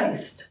Jesus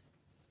Christ.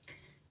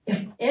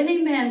 If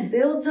any man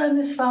builds on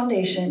this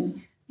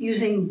foundation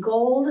using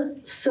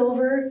gold,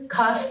 silver,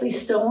 costly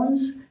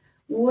stones,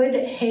 wood,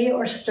 hay,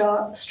 or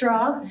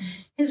straw,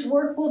 his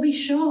work will be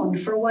shown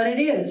for what it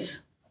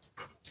is,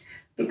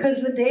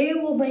 because the day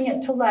will bring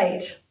it to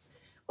light.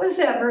 What does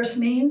that verse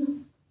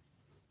mean?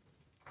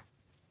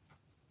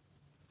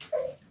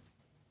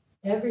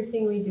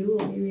 Everything we do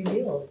will be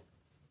revealed.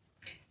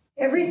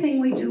 Everything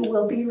we do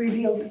will be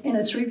revealed, and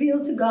it's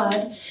revealed to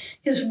God.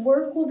 His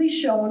work will be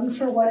shown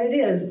for what it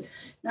is.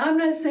 Now, I'm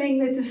not saying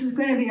that this is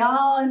going to be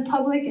all in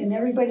public and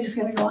everybody's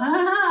going to go,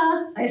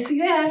 I see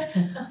that.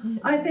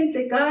 I think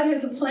that God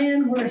has a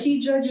plan where he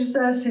judges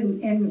us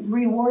and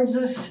rewards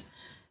us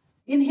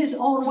in his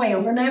own way.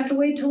 We're going to have to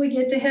wait till we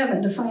get to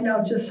heaven to find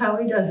out just how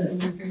he does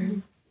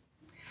it.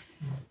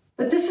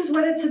 But this is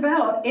what it's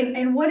about.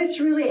 And what it's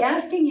really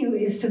asking you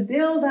is to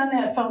build on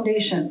that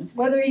foundation.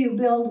 Whether you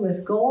build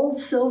with gold,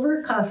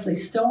 silver, costly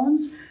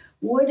stones,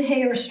 wood,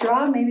 hay, or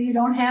straw. Maybe you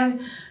don't have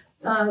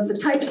the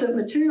types of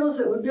materials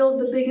that would build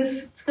the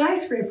biggest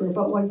skyscraper.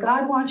 But what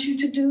God wants you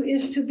to do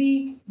is to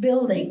be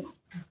building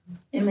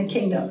in the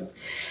kingdom.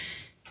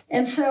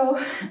 And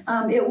so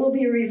it will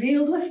be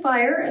revealed with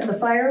fire, and the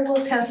fire will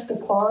test the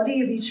quality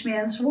of each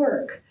man's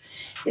work.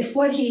 If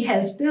what he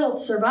has built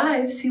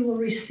survives, he will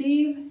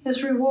receive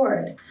his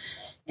reward.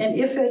 And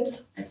if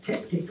it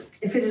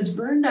is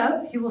burned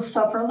up, he will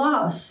suffer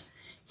loss.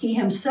 He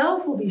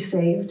himself will be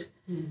saved,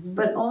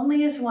 but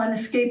only as one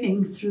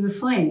escaping through the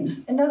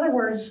flames. In other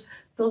words,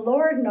 the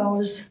Lord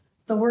knows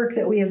the work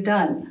that we have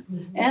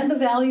done and the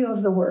value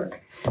of the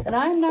work. And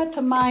I'm not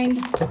to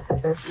mind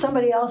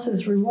somebody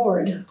else's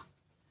reward.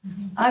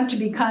 I'm to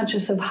be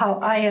conscious of how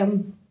I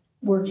am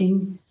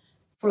working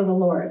for the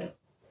Lord.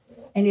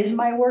 And is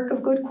my work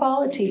of good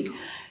quality?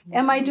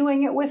 Am I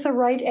doing it with the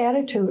right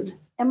attitude?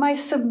 Am I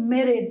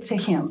submitted to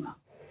him?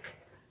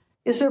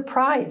 Is there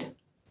pride?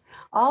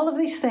 All of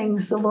these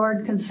things the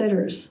Lord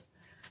considers.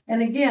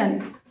 And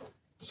again,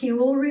 he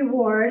will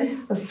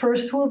reward. The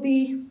first will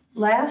be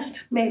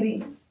last,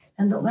 maybe,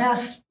 and the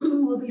last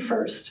will be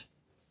first.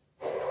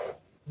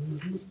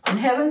 And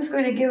heaven's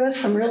going to give us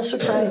some real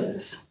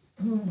surprises.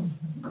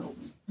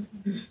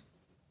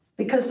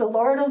 Because the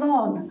Lord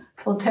alone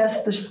will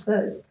test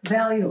the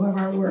value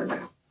of our work.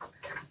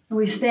 And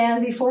we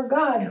stand before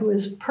God, who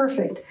is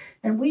perfect.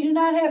 And we do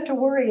not have to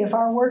worry if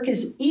our work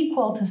is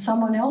equal to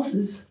someone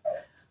else's.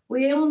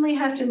 We only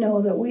have to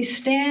know that we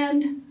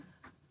stand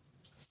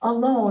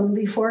alone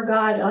before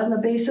God on the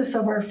basis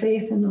of our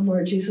faith in the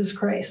Lord Jesus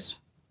Christ.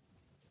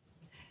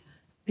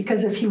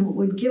 Because if he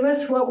would give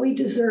us what we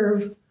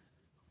deserve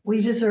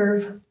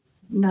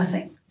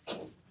nothing.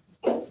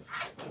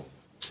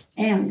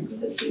 And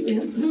Could this be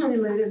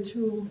related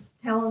to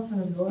talents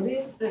and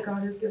abilities that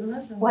God has given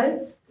us? And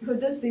what?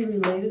 Could this be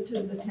related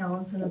to the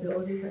talents and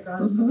abilities that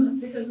God has given us?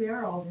 Because we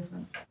are all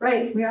different.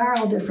 Right, we are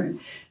all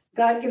different.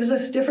 God gives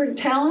us different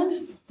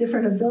talents,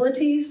 different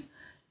abilities.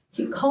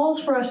 He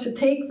calls for us to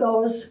take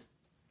those,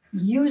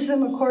 use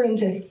them according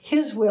to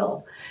his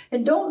will.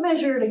 And don't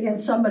measure it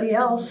against somebody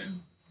else,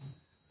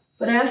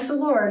 but ask the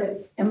Lord,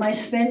 am I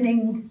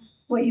spending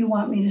what you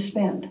want me to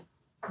spend?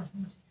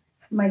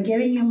 Am I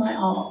giving you my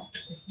all?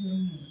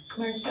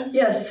 Marcia?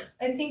 Yes.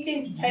 I think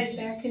it ties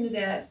back into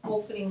that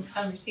opening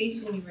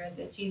conversation you read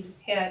that Jesus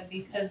had,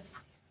 because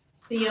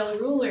the young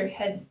ruler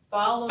had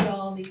followed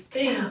all these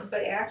things,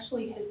 but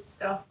actually his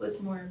stuff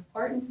was more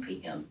important to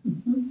him.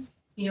 Mhm.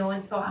 You know,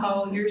 and so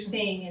how you're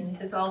saying, and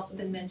has also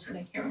been mentioned,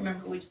 I can't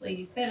remember which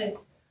lady said it,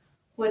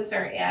 what's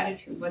our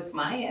attitude? What's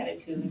my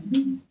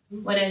attitude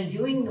when I'm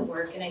doing the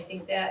work? And I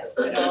think that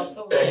could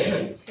also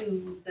relate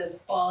to the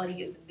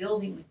quality of the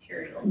building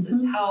materials,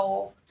 is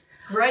how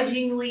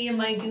grudgingly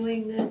am I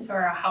doing this,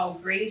 or how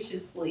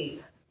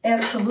graciously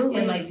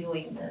Absolutely. am I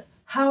doing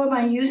this? How am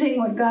I using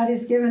what God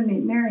has given me,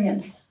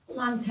 Marion? A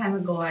long time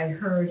ago, I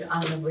heard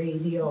on the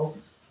radio,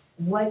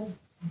 what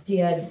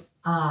did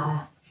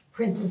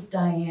Princess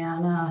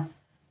Diana,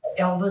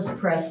 Elvis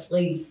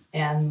Presley,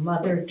 and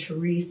Mother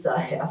Teresa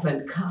have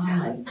in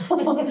common?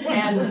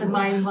 And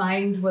my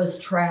mind was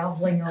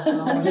traveling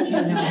around, you know,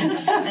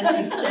 and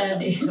I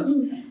said, if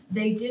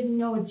they didn't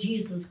know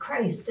Jesus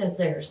Christ as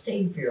their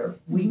Savior,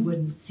 we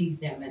wouldn't see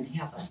them in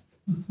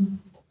heaven.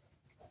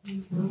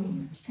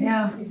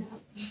 Yeah.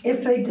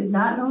 If they did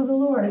not know the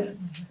Lord,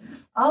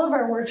 all of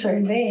our works are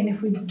in vain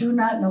if we do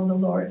not know the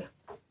Lord.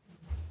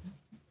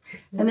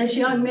 And this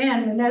young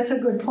man, and that's a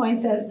good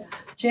point that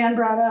Jan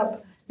brought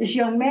up, this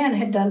young man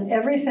had done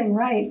everything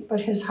right,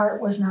 but his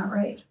heart was not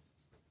right.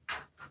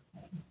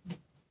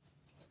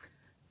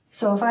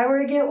 So if I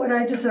were to get what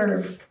I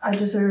deserve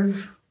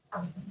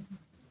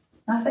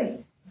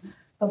nothing.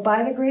 But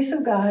by the grace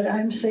of God,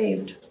 I'm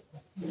saved.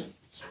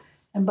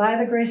 And by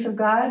the grace of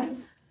God,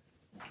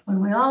 when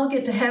we all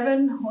get to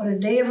heaven, what a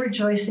day of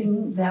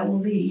rejoicing that will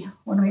be.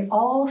 When we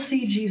all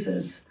see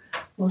Jesus,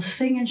 we'll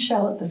sing and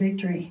shout the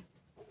victory.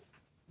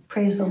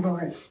 Praise the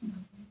Lord.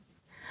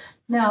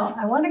 Now,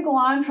 I want to go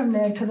on from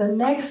there to the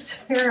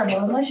next parable,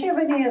 unless you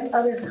have any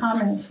other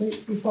comments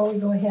before we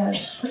go ahead.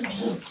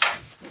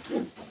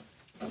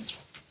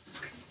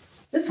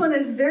 This one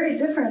is very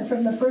different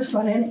from the first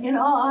one. And in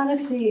all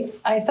honesty,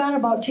 I thought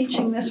about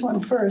teaching this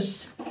one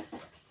first,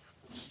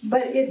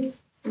 but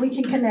we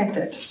can connect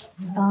it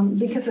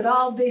because it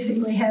all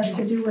basically has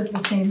to do with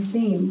the same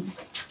theme.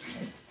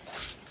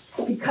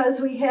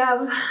 Because we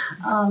have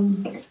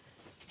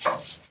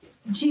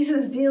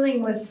Jesus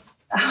dealing with,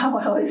 I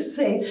always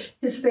say,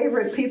 his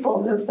favorite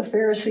people, the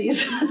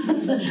Pharisees.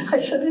 I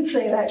shouldn't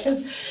say that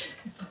because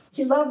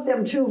he loved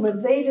them too,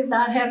 but they did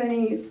not have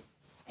any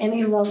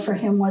love for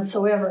him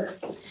whatsoever.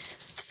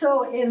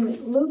 So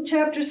in Luke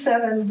chapter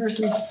 7,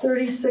 verses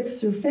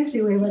 36 through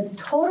 50, we have a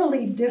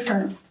totally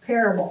different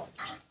parable.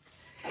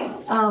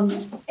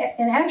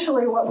 And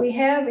actually what we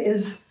have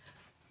is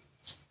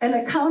an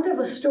account of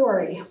a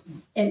story.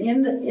 And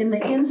in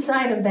the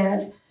inside of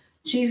that,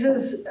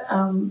 Jesus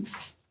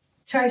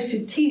tries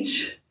to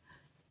teach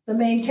the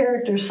main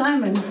character,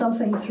 Simon,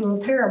 something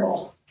through a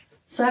parable.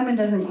 Simon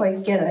doesn't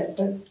quite get it,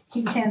 but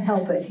he can't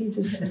help it. He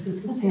just,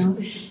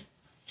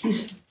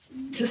 he's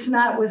just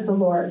not with the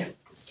Lord.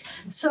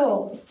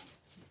 So,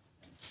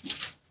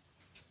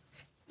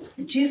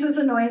 Jesus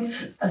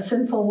anoints a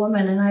sinful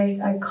woman, and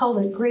I call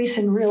it grace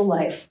in real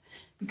life,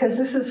 because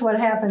this is what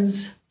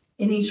happens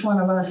in each one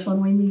of us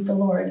when we meet the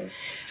Lord.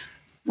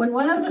 When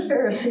one of the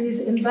Pharisees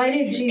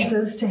invited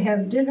Jesus to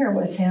have dinner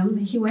with him,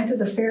 he went to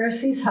the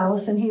Pharisee's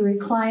house and he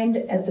reclined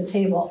at the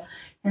table.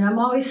 And I'm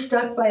always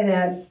struck by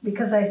that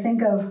because I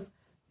think of,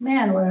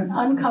 man, what an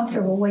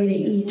uncomfortable way to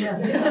eat.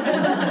 Yes.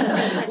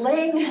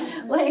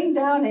 laying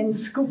down and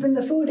scooping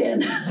the food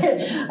in.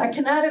 I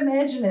cannot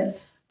imagine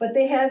it. But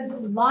they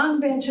had long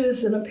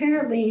benches and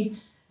apparently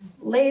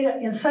laid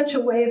in such a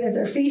way that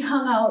their feet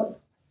hung out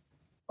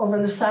over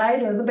the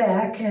side or the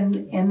back,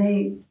 and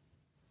they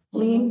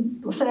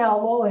leaned with an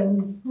elbow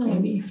and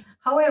maybe.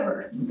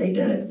 However, they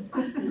did it.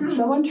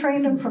 Someone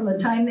trained them from the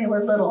time they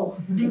were little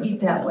to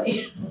eat that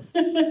way.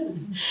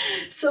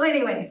 So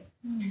anyway,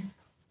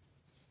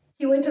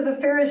 he went to the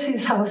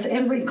Pharisee's house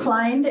and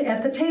reclined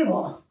at the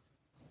table.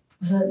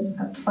 It was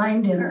a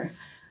fine dinner.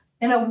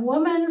 And a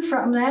woman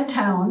from that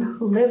town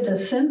who lived a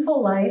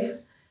sinful life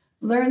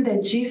learned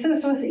that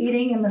Jesus was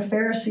eating in the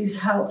Pharisee's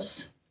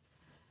house.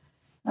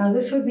 Now,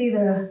 this would be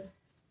the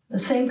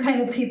same kind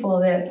of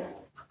people that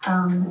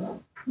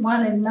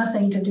wanted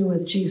nothing to do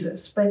with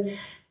Jesus. But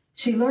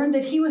she learned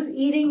that he was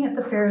eating at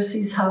the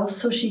Pharisee's house,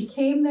 so she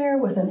came there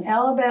with an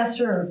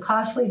alabaster or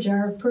costly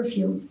jar of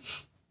perfume.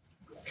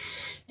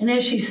 And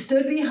as she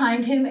stood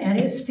behind him at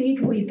his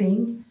feet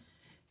weeping,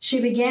 she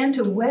began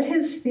to wet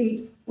his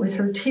feet with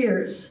her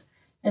tears.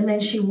 And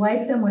then she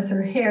wiped them with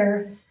her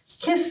hair,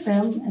 kissed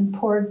them, and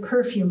poured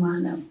perfume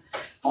on them.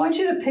 I want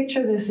you to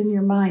picture this in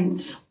your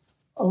minds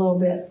a little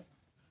bit.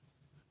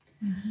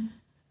 Mm-hmm.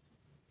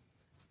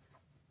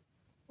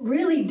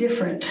 Really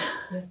different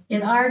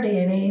in our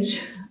day and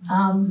age.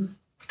 I'm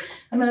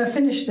going to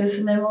finish this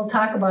and then we'll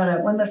talk about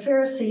it. When the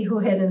Pharisee who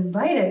had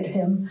invited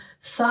him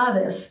saw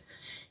this,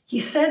 he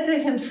said to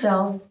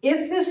himself,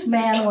 if this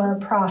man were a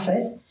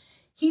prophet,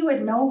 he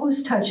would know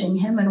who's touching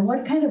him and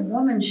what kind of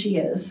woman she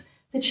is,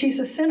 that she's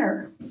a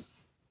sinner.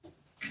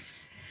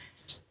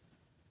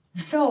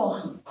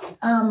 So,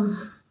 I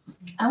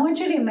want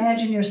you to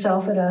imagine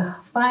yourself at a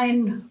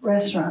fine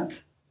restaurant.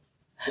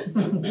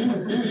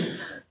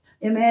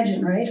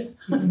 Imagine, right?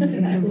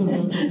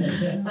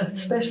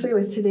 Especially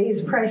with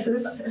today's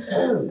prices.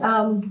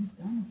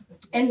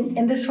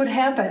 And this would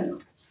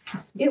happen.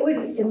 It would,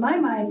 in my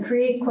mind,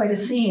 create quite a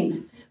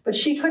scene. But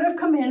she could have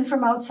come in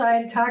from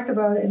outside, talked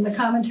about it in the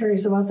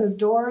commentaries about the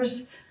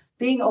doors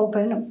being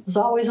open. It was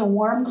always a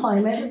warm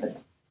climate,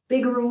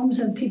 big rooms,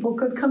 and people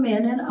could come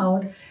in and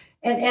out.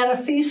 And at a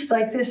feast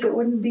like this, it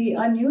wouldn't be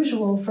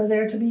unusual for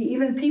there to be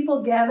even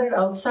people gathered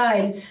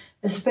outside,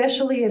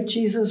 especially if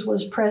Jesus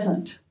was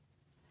present,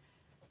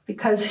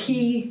 because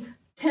he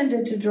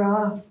tended to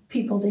draw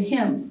people to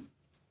him.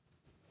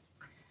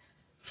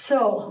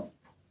 So,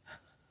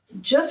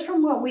 just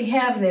from what we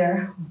have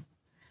there,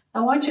 I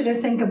want you to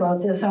think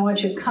about this. I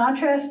want you to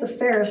contrast the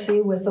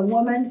Pharisee with the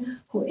woman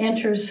who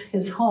enters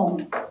his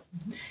home.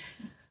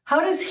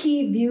 How does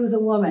he view the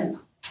woman?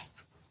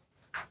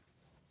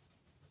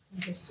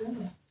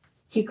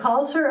 He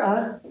calls her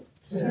a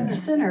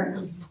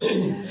sinner.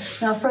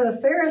 Now, for the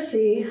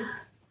Pharisee,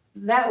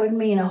 that would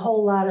mean a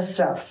whole lot of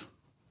stuff.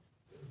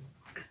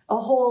 A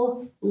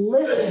whole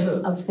list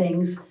of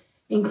things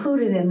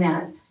included in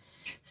that.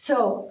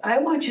 So I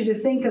want you to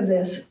think of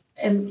this,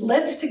 and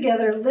let's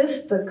together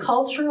list the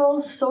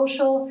cultural,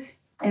 social,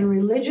 and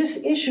religious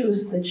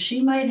issues that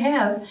she might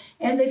have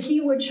and that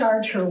he would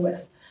charge her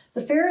with.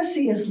 The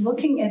Pharisee is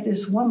looking at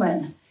this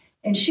woman,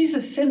 and she's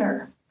a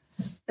sinner.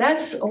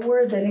 That's a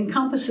word that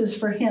encompasses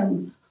for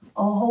him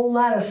a whole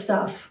lot of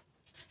stuff.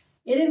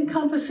 It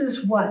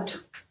encompasses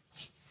what?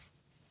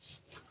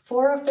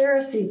 For a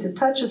Pharisee to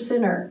touch a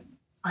sinner.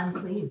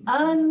 Unclean.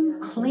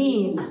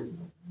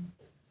 Unclean.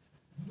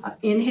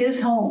 In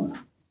his home.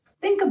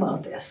 Think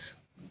about this.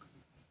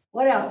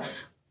 What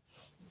else?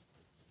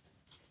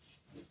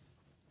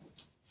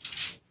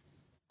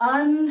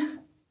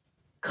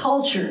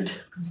 Uncultured.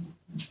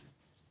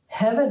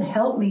 Heaven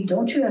help me,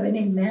 don't you have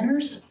any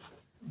manners?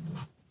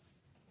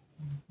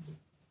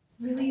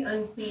 Really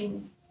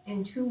unclean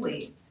in two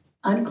ways.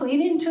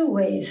 Unclean in two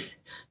ways.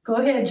 Go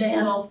ahead,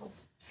 Jan. Well,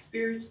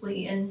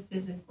 spiritually and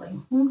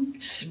physically.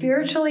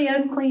 Spiritually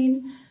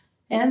unclean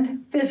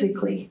and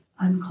physically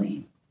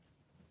unclean.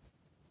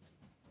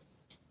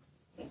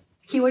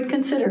 He would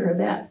consider her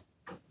that,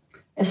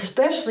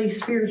 especially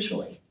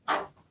spiritually.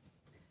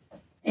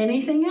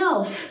 Anything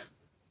else?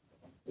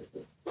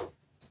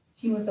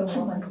 She was a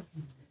woman.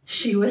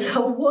 She was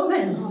a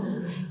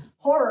woman.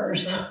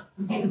 Horrors.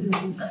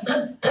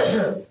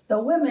 The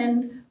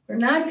women were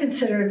not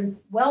considered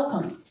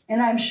welcome.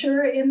 And I'm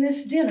sure in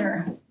this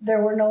dinner,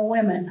 there were no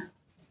women.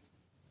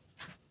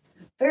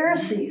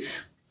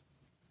 Pharisees.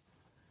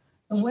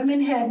 The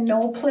women had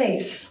no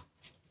place.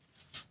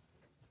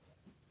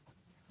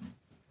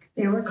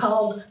 They were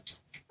called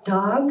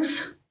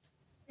dogs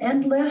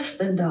and less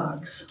than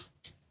dogs.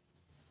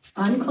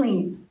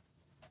 Unclean.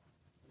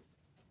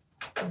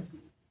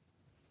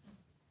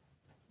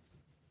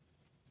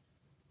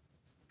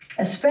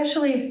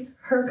 Especially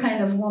her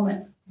kind of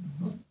woman.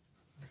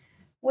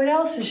 What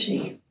else is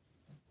she?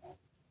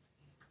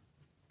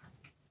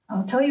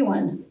 I'll tell you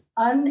one.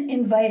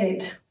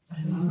 Uninvited.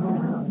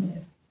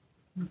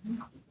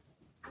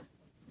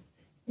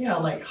 Yeah,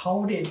 like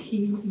how did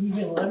he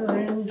even let her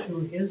into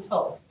his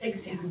house?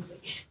 Exactly.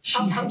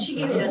 How'd she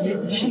get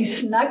in? She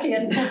snuck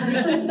in.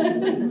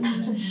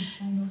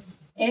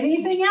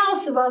 Anything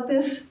else about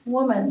this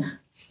woman?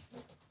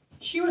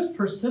 She was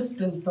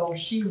persistent though.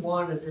 She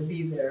wanted to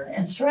be there.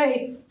 That's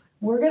right.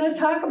 We're going to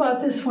talk about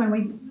this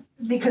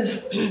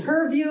because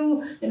her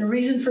view and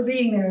reason for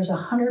being there is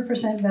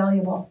 100%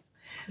 valuable.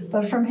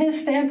 But from his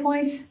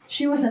standpoint,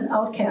 she was an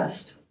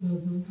outcast.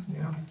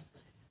 Yeah.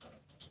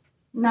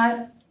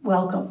 Not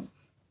welcome.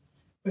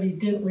 But he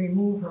didn't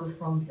remove her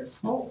from his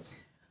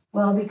house.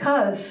 Well,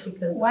 because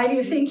why do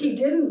you think he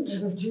didn't?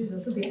 Because of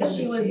Jesus. Because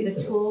she was the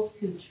tool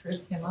to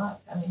trip him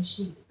up. I mean,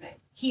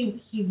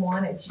 he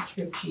wanted to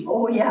trip Jesus.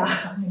 Oh, yeah. Or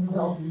something.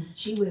 So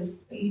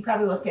he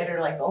probably looked at her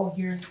like, oh,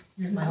 here's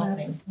my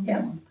opening.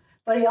 Yeah.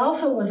 But he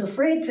also was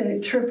afraid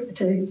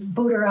to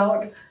boot her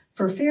out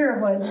for fear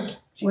of what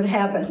would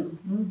happen.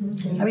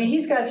 I mean,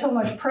 he's got so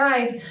much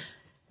pride.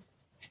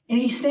 And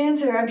he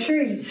stands there, I'm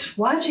sure he's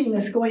watching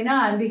this going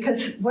on,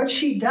 because what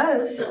she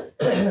does,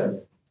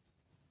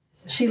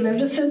 she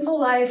lived a sinful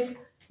life.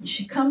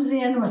 She comes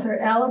in with her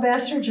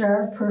alabaster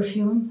jar of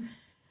perfume,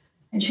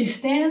 and she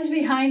stands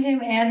behind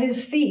him at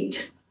his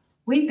feet,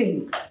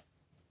 weeping.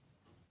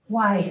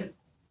 Why?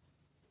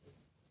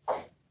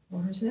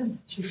 For her sin.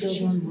 She feels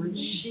unworthy.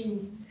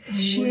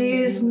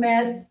 She's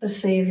met the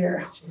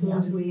Savior.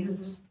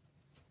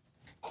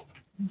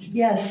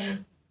 Yes.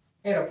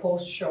 I had a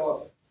post show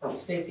up from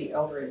Stacy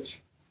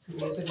Eldridge 2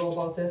 days ago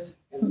about this,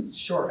 and it's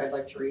short, I'd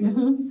like to read it.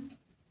 Do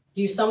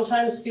you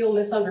sometimes feel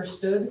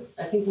misunderstood?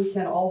 I think we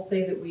can all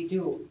say that we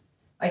do.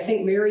 I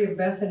think of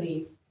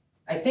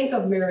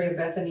Mary of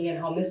Bethany and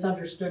how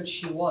misunderstood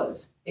she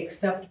was,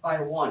 except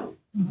by one.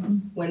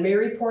 When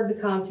Mary poured the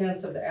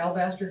contents of the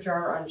alabaster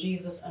jar on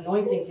Jesus,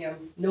 anointing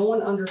him, no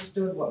one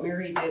understood what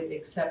Mary did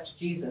except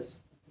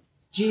Jesus.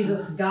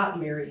 Jesus got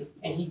Mary,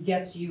 and he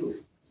gets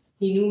you.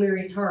 He knew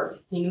Mary's heart.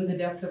 He knew the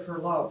depth of her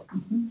love.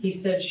 He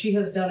said, she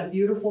has done a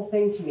beautiful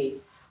thing to me.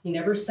 He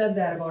never said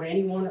that about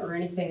anyone or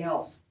anything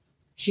else.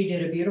 She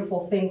did a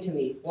beautiful thing to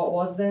me. What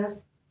was that?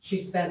 She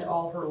spent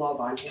all her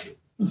love on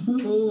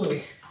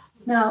him.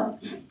 Now,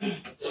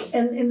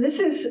 and this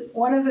is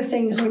one of the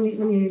things when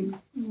you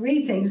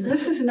read things,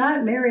 this is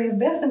not Mary of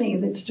Bethany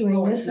that's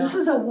doing this. This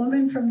is a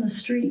woman from the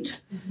street.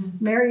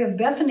 Mary of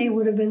Bethany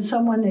would have been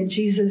someone that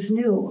Jesus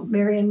knew,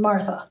 Mary and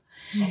Martha.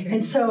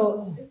 And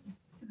so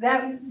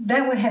that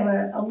would have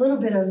a little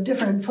bit of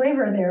different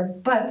flavor there,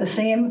 but the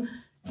same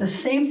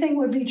thing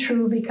would be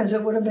true because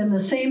it would have been the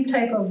same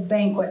type of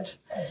banquet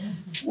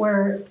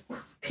where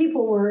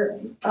people were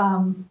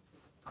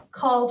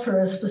called for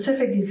a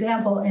specific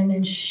example, and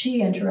then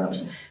she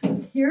interrupts.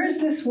 Here is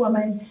this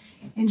woman,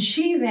 and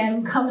she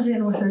then comes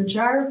in with her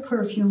jar of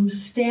perfume,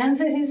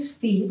 stands at his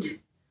feet,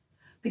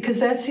 because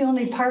that's the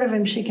only part of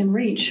him she can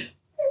reach.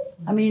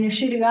 I mean, if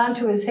she'd have gone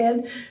to his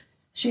head,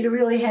 she'd have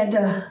really had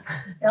to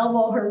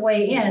elbow her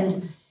way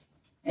in,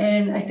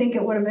 and I think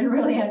it would have been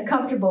really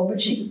uncomfortable,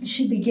 but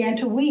she began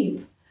to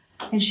weep,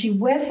 and she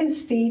wet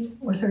his feet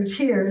with her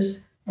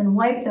tears and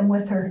wiped them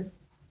with her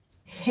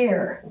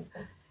hair.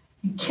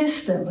 And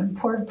kissed them and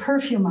poured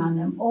perfume on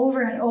them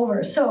over and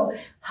over. So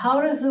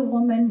how does the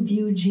woman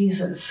view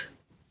Jesus?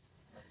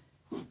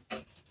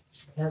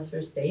 As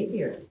her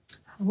savior.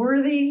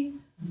 Worthy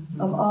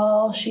of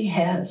all she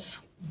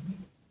has.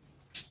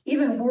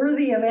 Even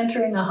worthy of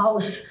entering a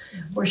house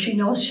where she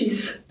knows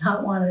she's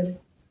not wanted.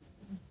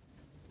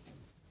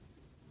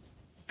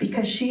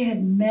 Because she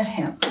had met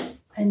him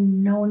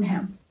and known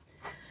him.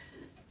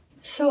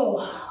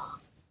 So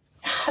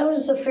how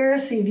does the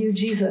Pharisee view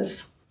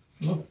Jesus?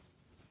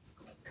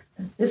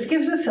 This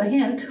gives us a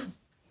hint.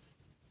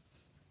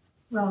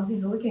 Well,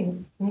 he's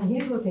looking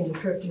to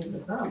trip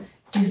Jesus up.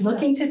 He's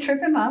looking to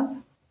trip him up.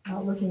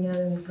 Not looking at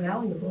him as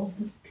valuable.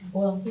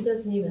 Well, he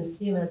doesn't even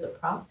see him as a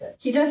prophet.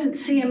 He doesn't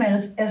see him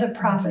as a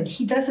prophet.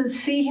 He doesn't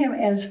see him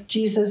as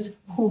Jesus,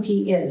 who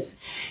he is.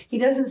 He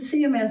doesn't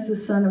see him as the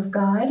Son of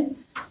God.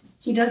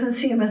 He doesn't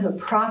see him as a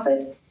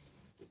prophet.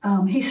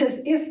 He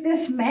says, if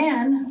this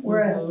man were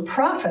a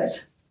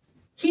prophet,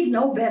 he'd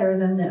know better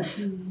than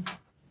this.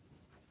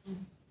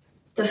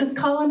 Doesn't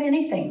call him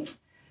anything.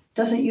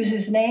 Doesn't use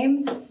his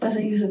name.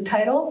 Doesn't use a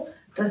title.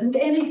 Doesn't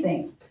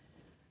anything.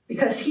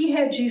 Because he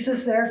had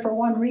Jesus there for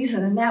one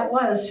reason, and that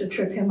was to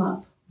trip him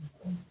up.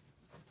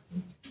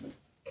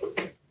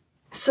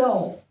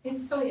 So.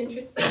 It's so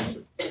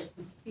interesting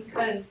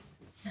because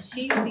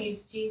she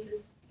sees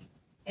Jesus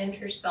and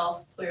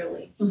herself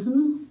clearly,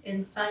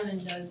 and Simon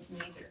does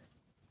neither.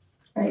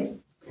 Right.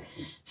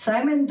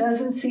 Simon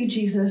doesn't see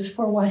Jesus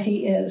for what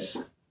he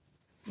is.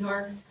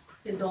 Nor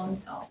his own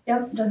self.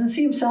 Yep, doesn't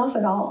see himself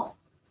at all.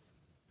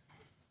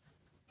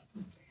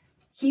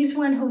 He's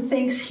one who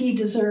thinks he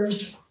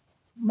deserves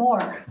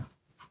more.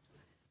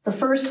 The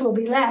first will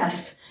be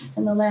last,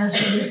 and the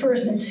last will be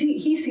first. And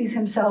he sees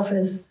himself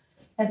as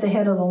at the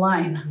head of the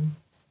line.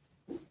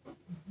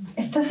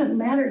 It doesn't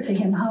matter to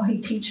him how he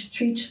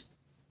treats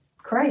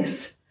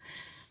Christ.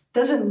 It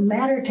doesn't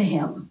matter to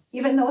him,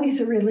 even though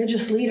he's a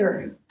religious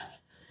leader.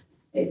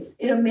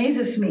 It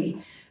amazes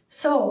me.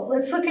 So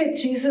let's look at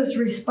Jesus'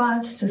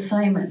 response to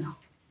Simon.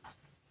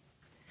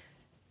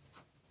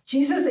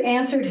 Jesus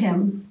answered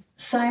him,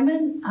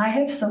 Simon, I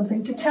have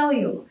something to tell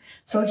you.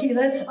 So he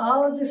lets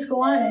all of this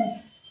go on,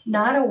 and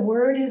not a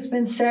word has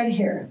been said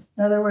here.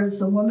 In other words,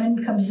 the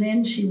woman comes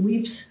in, she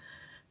weeps,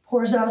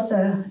 pours out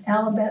the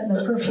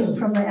perfume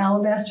from the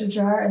alabaster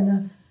jar, and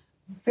the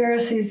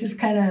Pharisees just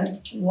kind of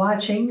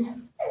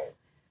watching.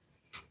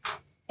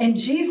 And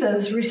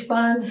Jesus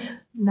responds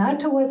not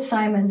to what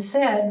Simon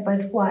said,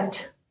 but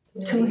what?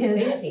 To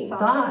his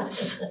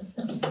thoughts.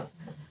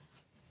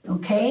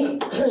 Okay?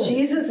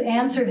 Jesus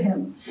answered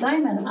him,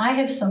 Simon, I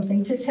have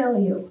something to tell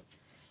you.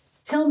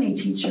 Tell me,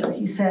 teacher,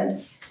 he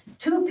said.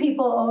 2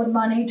 people owed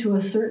money to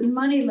a certain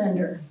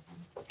moneylender.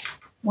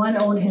 One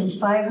owed him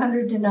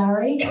 500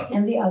 denarii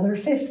and the other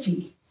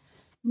 50.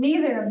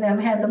 Neither of them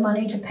had the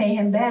money to pay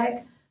him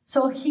back,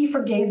 so he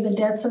forgave the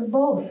debts of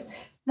both.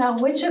 Now,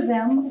 which of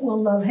them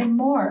will love him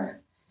more?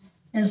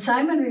 And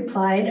Simon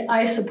replied,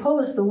 I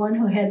suppose the one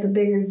who had the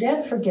bigger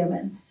debt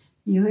forgiven.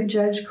 You had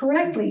judged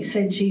correctly,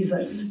 said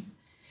Jesus.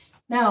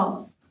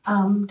 Now,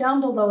 down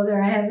below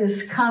there, I have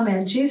this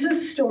comment.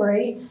 Jesus'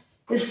 story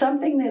is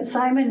something that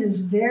Simon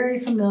is very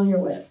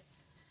familiar with.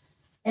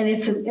 And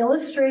it's an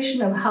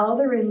illustration of how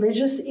the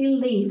religious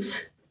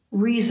elites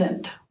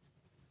reasoned.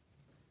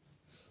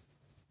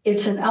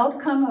 It's an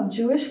outcome of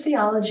Jewish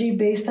theology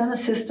based on a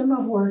system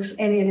of works,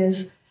 and it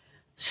is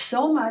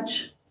so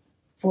much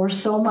for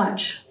so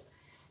much.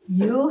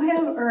 You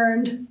have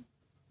earned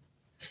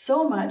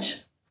so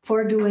much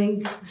for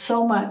doing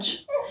so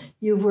much.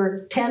 You've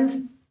worked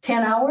 10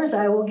 hours,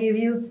 I will give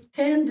you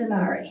 10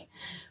 denarii.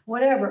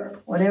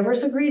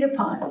 Whatever's agreed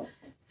upon.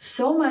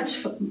 So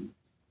much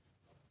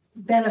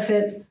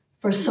benefit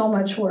for so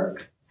much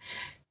work.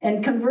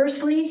 And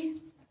conversely,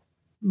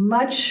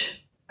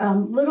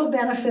 little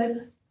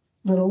benefit,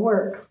 little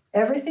work.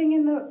 Everything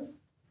in the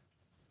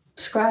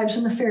scribes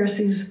and the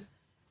Pharisees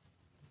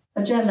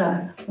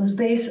agenda was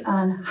based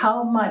on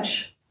how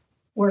much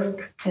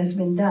work has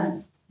been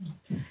done.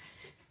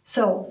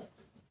 So,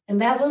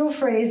 and that little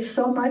phrase,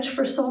 so much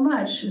for so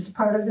much, is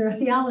part of their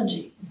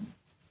theology.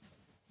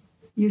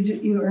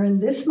 You earn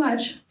this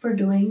much for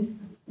doing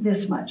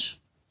this much.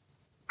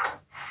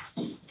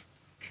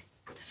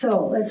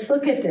 So let's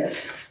look at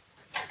this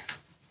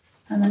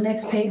on the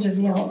next page of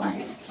the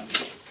outline.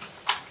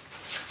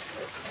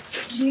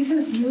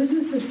 Jesus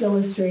uses this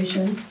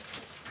illustration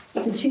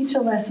to teach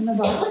a lesson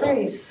about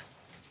grace.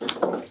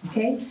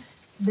 Okay?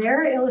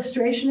 Their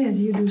illustration is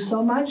you do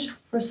so much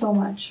for so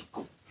much.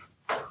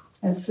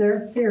 That's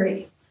their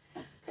theory.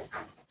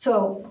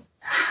 So,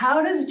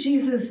 how does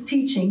Jesus'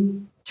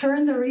 teaching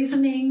turn the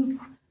reasoning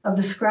of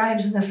the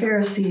scribes and the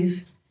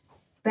Pharisees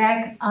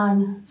back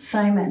on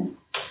Simon?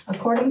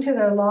 According to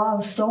their law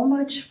of so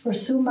much for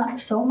so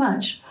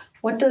much,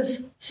 what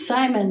does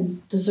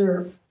Simon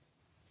deserve?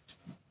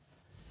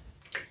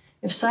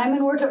 If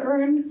Simon were to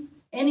earn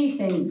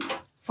anything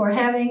for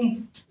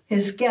having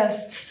his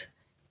guests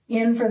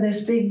in for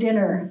this big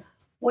dinner,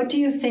 what do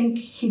you think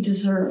he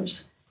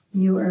deserves?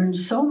 You earned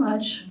so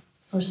much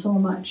for so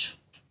much.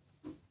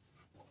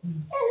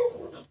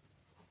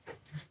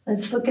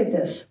 Let's look at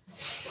this.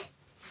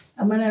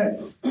 I'm going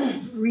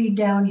to read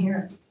down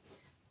here.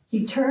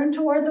 He turned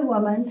toward the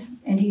woman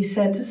and he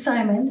said to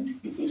Simon,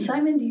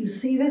 Simon, do you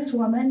see this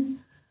woman?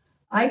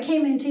 I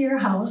came into your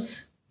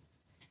house.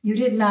 You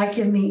did not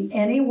give me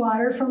any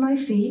water for my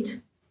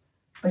feet,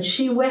 but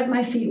she wet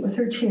my feet with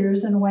her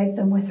tears and wiped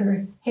them with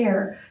her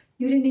hair.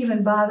 You didn't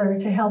even bother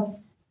to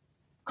help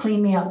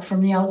clean me up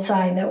from the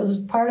outside. That was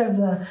part of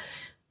the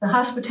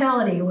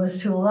hospitality,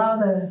 was to allow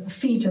the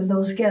feet of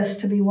those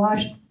guests to be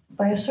washed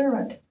by a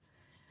servant.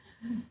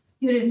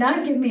 You did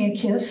not give me a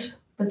kiss,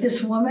 but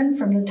this woman,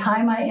 from the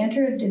time I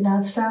entered, did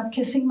not stop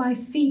kissing my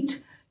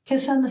feet.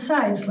 Kiss on the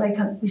sides, like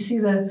we see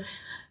the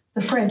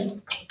French,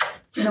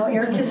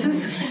 air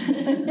kisses.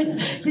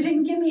 You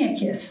didn't give me a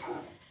kiss.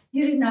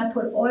 You did not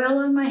put oil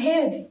on my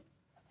head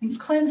and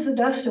cleanse the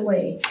dust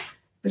away,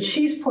 but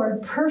she's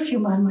poured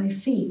perfume on my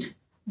feet.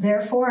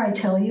 Therefore, I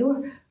tell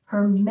you,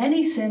 her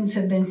many sins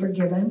have been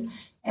forgiven,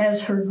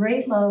 as her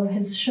great love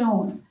has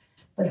shown.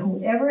 But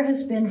whoever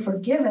has been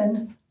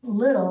forgiven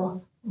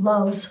little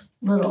loves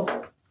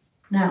little.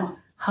 Now,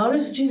 how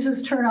does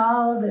Jesus turn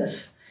all of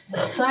this?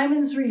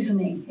 Simon's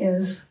reasoning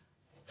is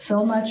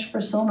so much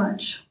for so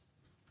much.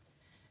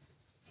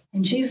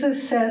 And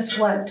Jesus says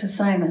what to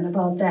Simon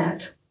about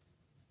that?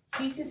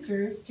 He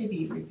deserves to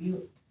be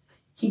rebuked.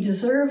 He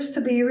deserves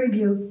to be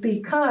rebuked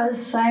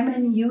because,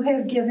 Simon, you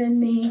have given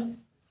me.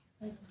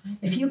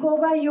 If you go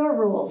by your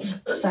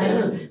rules,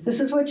 Simon,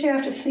 this is what you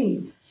have to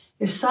see.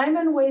 If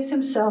Simon weighs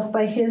himself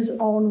by his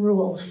own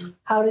rules,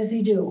 how does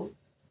he do?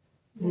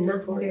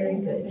 Not very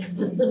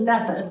good.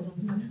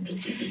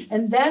 Nothing.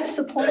 And that's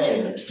the point of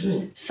this.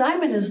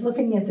 Simon is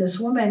looking at this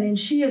woman, and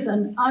she is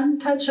an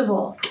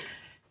untouchable.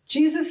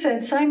 Jesus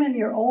said, Simon,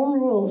 your own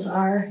rules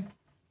are,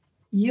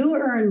 you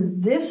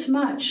earn this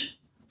much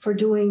for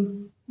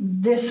doing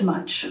this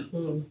much.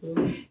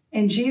 Mm-hmm.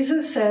 And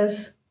Jesus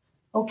says,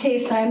 okay,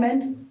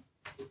 Simon,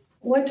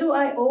 what do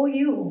I owe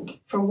you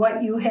for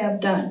what you have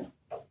done?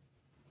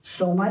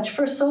 So much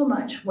for so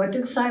much. What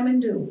did Simon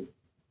do?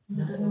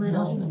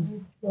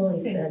 Nothing. Well,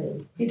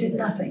 he did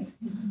nothing.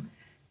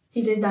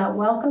 He did not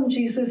welcome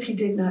Jesus. He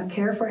did not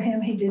care for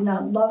him. He did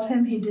not love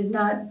him. He did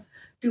not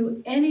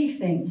do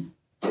anything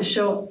to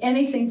show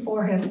anything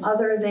for him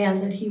other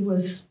than that he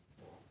was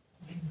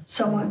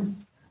someone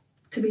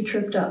to be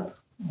tripped up.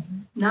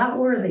 Not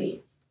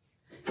worthy.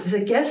 He's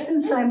a guest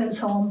in Simon's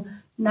home,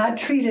 not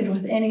treated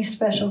with any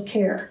special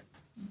care.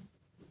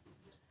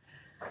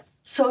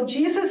 So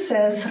Jesus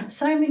says,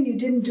 Simon, you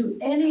didn't do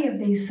any of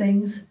these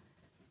things,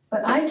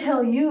 but I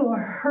tell you,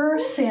 her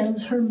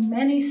sins, her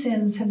many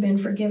sins have been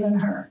forgiven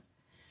her,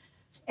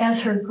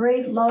 as her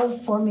great love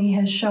for me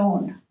has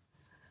shown.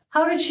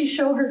 How did she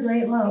show her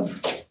great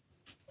love?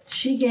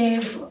 She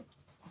gave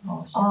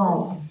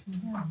all.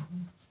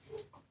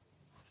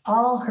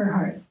 All her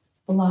heart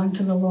belonged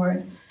to the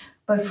Lord.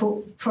 But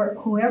for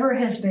whoever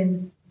has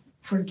been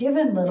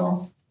forgiven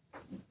little,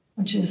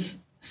 which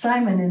is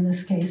Simon in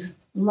this case,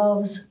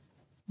 loves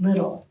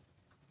little.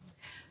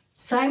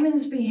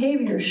 Simon's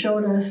behavior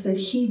showed us that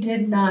he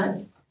did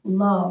not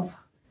love.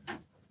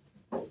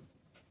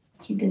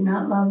 He did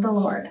not love the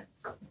Lord.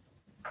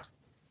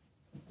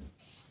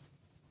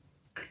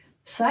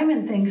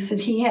 Simon thinks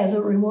that he has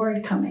a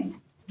reward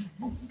coming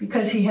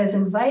because he has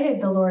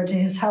invited the Lord to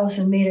his house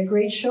and made a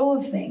great show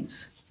of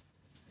things.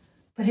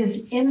 But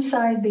his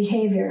inside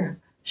behavior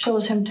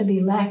shows him to be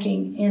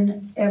lacking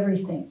in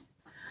everything.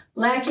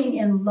 Lacking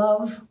in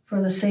love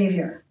for the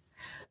Savior.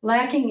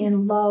 Lacking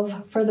in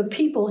love for the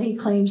people he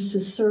claims to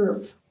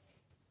serve.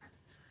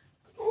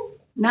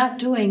 Not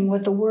doing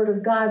what the Word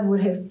of God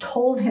would have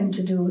told him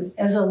to do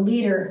as a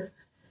leader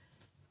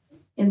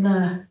in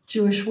the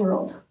Jewish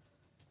world.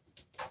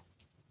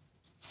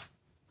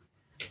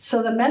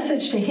 So the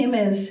message to him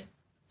is,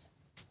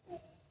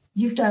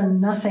 you've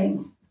done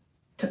nothing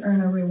to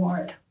earn a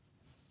reward.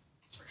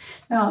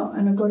 Now,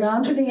 and I'll go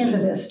down to the end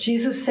of this.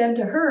 Jesus said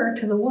to her,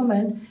 to the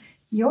woman,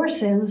 "Your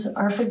sins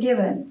are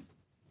forgiven."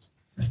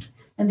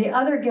 And the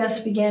other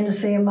guests began to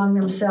say among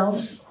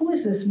themselves, "Who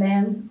is this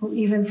man who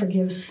even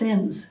forgives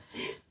sins?"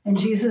 And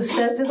Jesus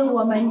said to the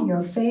woman,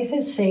 "Your faith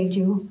has saved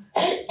you.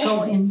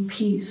 Go in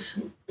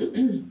peace."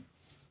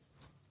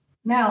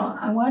 Now,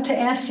 I want to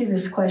ask you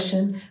this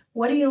question.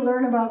 What do you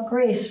learn about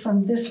grace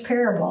from this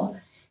parable?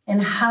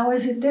 And how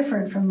is it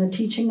different from the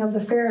teaching of the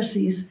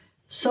Pharisees?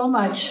 So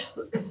much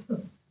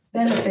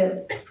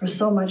benefit for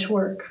so much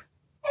work.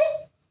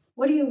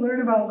 What do you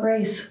learn about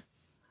grace?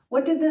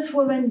 What did this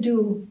woman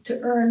do to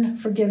earn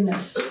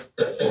forgiveness?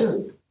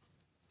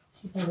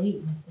 She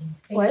believed.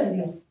 What?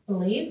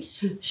 Believed.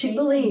 She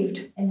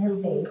believed. And her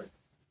faith.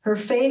 Her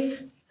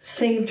faith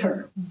saved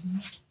her.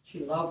 She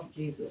loved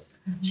Jesus.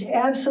 She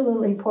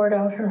absolutely poured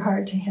out her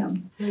heart to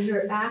him. And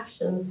her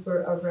actions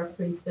were a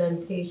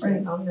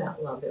representation of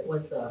that love. It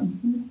was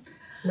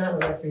not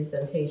a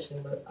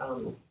representation, but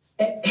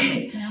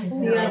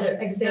the other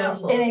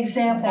example. An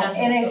example.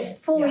 And it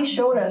fully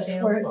showed us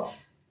where,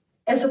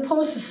 as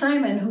opposed to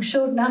Simon, who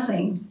showed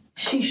nothing,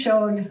 she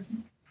showed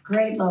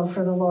great love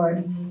for the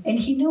Lord, and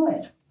he knew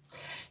it.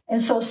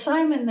 And so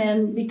Simon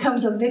then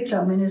becomes a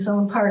victim in his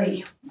own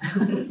party.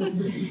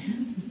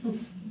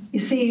 You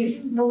see,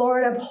 the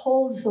Lord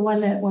upholds the one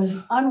that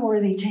was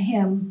unworthy to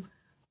him,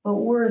 but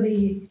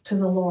worthy to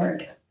the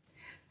Lord.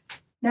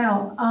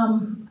 Now,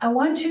 I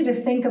want you to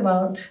think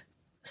about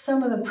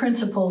some of the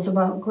principles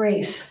about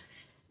grace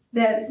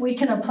that we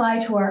can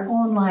apply to our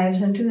own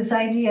lives and to this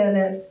idea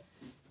that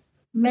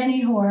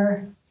many who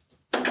are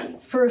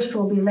first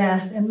will be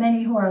last and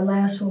many who are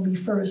last will be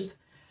first.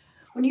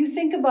 When you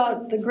think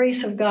about the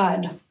grace of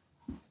God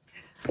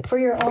for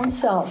your own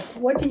self,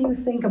 what do you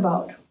think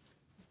about?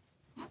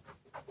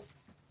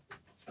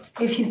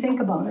 If you think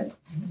about it.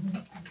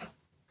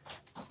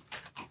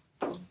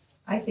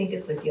 I think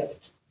it's a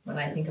gift. When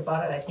I think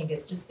about it, I think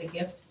it's just a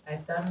gift.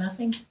 I've done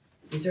nothing,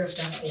 deserved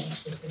nothing.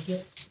 It's a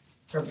gift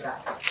from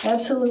God.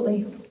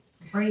 Absolutely.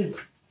 It's free.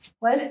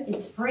 What?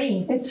 It's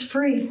free. It's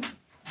free.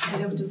 I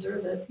don't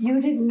deserve it. You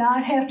did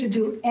not have to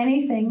do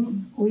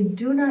anything. We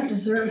do not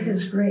deserve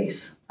his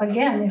grace.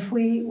 Again, if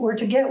we were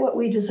to get what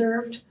we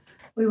deserved,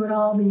 we would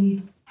all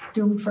be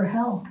doomed for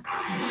hell.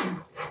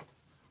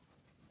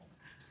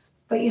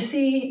 But you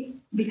see,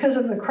 because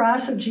of the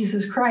cross of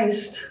Jesus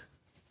Christ,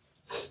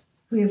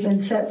 we have been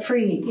set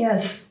free.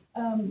 Yes.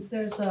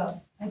 There's a,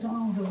 I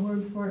don't know the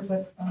word for it,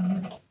 but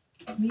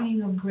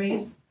meaning of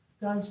grace,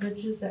 God's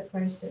riches at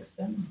Christ's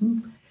expense.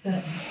 Mm-hmm. Is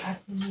that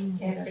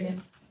acronym?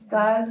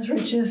 God's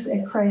riches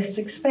at Christ's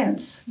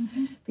expense.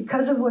 Mm-hmm.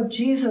 Because of what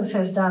Jesus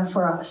has done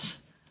for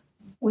us,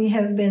 we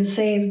have been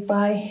saved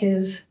by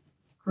his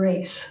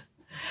grace.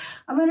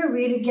 I'm going to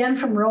read again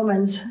from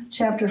Romans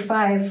chapter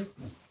 5.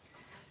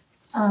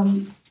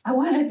 I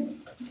want to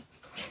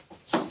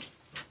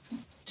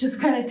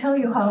just kind of tell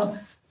you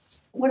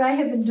what I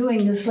have been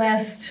doing this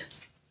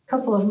last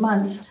couple of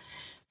months.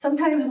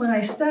 Sometimes when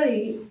I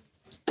study,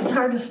 it's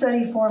hard to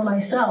study for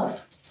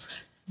myself.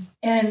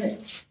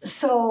 And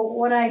so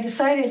what I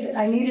decided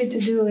I needed to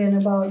do in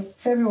about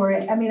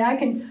February, I mean, I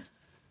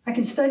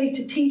can study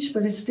to teach,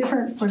 but it's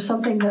different for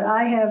something that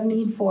I have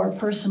need for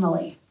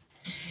personally.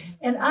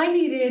 And I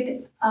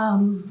needed,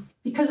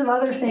 because of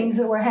other things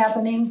that were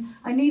happening,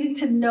 I needed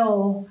to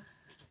know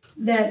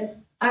that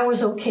I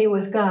was okay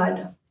with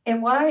God.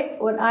 And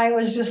what I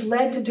was just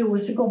led to do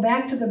was to go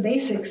back to the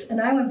basics,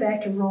 and I went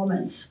back to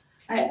Romans.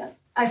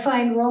 I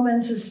find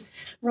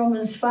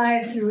Romans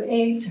 5 through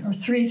 8, or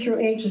 3 through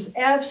 8, just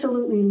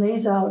absolutely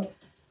lays out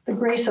the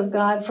grace of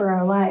God for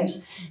our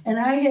lives. And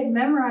I had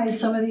memorized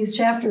some of these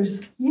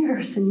chapters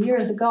years and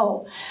years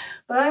ago.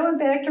 But I went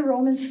back to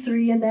Romans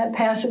 3 in that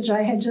passage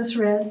I had just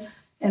read,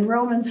 and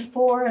Romans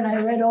 4, and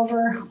I read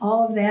over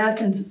all of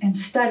that and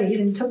studied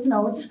and took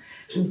notes.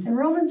 And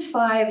Romans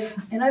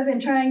 5, and I've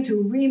been trying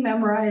to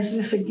rememorize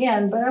this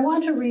again, but I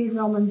want to read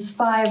Romans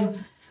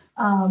 5,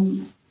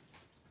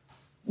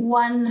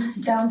 1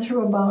 down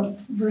through about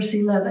verse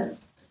 11.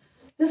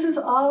 This is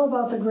all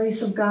about the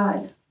grace of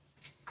God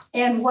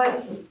and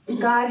what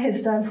God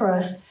has done for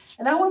us.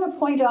 And I want to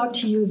point out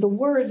to you the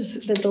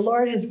words that the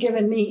Lord has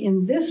given me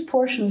in this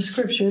portion of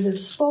Scripture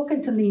that's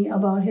spoken to me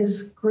about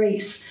his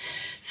grace.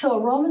 So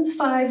Romans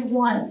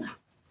 5:1,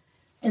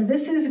 and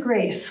this is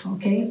grace,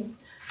 okay?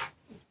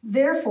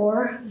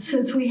 Therefore,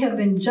 since we have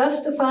been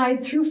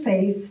justified through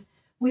faith,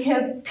 we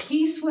have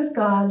peace with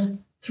God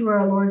through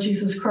our Lord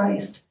Jesus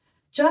Christ.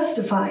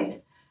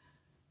 Justified,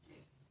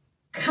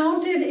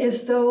 counted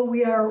as though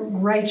we are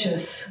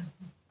righteous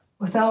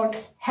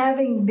without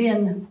having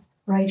been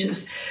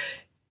righteous.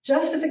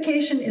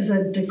 Justification is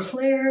a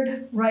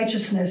declared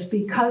righteousness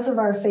because of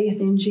our faith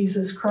in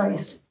Jesus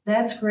Christ.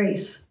 That's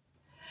grace.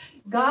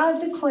 God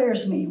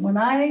declares me when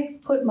I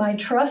put my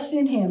trust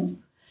in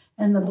him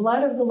and the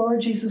blood of the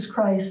Lord Jesus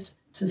Christ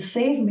to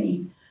save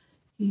me.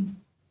 He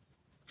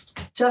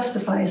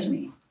justifies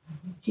me.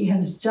 He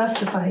has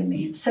justified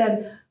me. It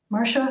said,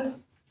 Marcia,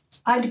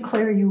 I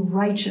declare you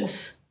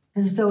righteous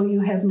as though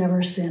you have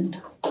never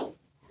sinned.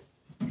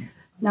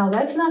 Now,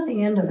 that's not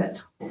the end of it,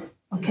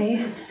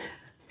 okay?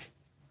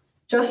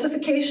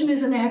 Justification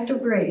is an act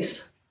of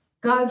grace.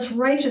 God's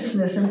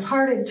righteousness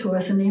imparted to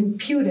us and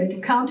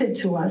imputed, counted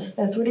to us.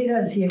 That's what he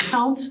does. He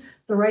accounts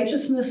the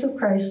righteousness of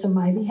Christ on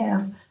my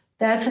behalf.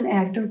 That's an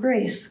act of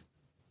grace.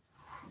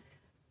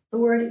 The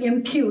word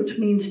impute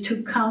means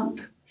to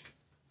count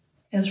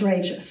as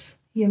righteous.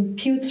 He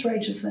imputes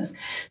righteousness.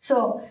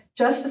 So,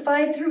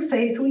 justified through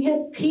faith, we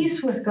have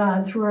peace with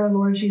God through our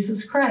Lord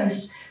Jesus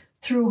Christ,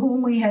 through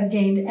whom we have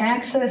gained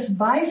access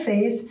by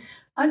faith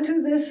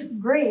unto this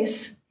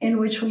grace in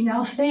which we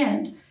now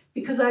stand.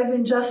 Because I've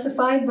been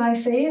justified by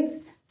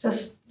faith,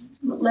 just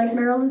like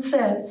Marilyn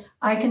said,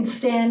 I can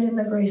stand in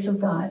the grace of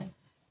God.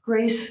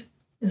 Grace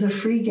is a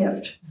free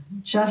gift,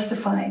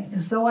 justified,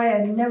 as though I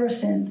had never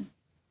sinned.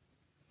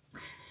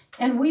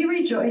 And we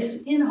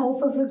rejoice in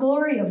hope of the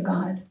glory of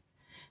God.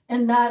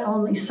 And not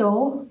only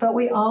so, but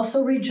we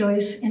also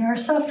rejoice in our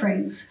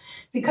sufferings,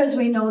 because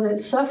we know that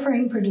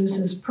suffering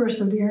produces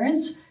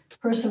perseverance,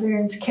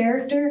 perseverance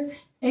character,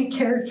 and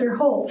character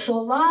hope. So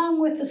along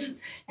with this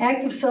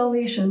act of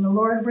salvation, the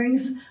Lord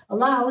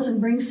allows and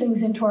brings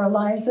things into our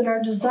lives that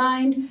are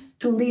designed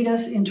to lead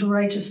us into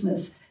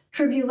righteousness.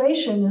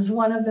 Tribulation is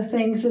one of the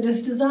things that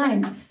is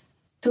designed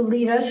to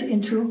lead us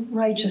into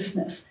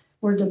righteousness.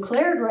 We're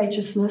declared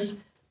righteousness,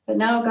 but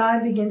now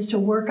God begins to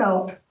work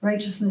out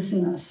righteousness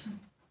in us.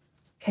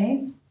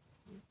 Okay?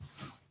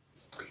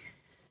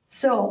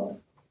 So,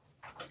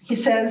 he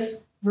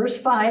says,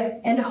 verse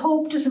 5, and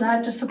hope does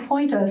not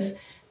disappoint us,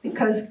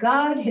 because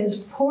God has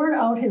poured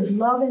out his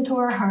love into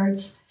our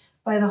hearts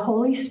by the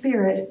Holy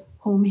Spirit,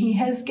 whom he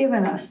has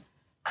given us.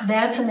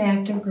 That's an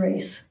act of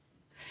grace.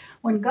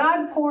 When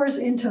God pours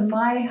into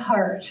my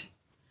heart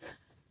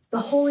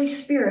the Holy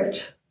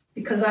Spirit,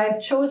 because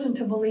I've chosen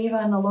to believe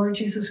on the Lord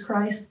Jesus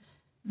Christ,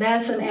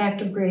 that's an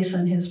act of grace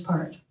on his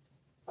part.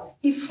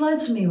 He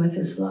floods me with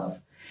his love.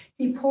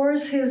 He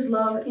pours his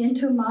love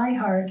into my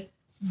heart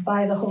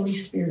by the Holy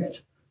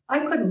Spirit. I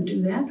couldn't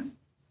do that.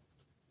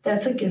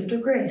 That's a gift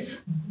of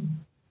grace.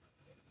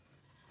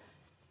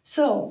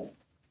 So,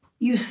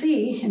 you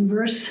see in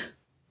verse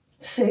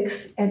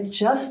 6, at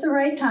just the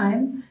right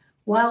time,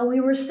 while we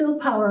were still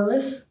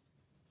powerless,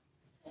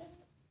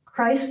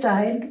 Christ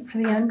died for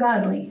the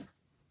ungodly.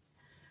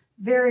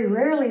 Very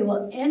rarely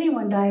will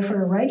anyone die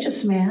for a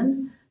righteous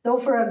man, though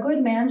for a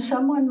good man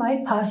someone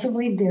might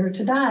possibly dare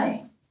to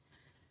die.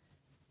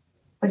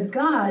 But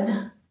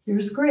God,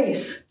 here's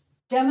grace,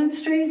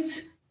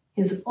 demonstrates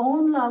his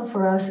own love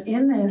for us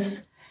in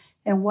this,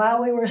 and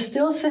while we were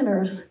still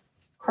sinners,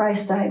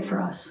 Christ died for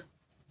us.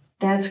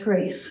 That's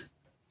grace.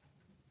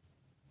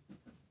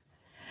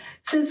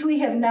 Since we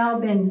have now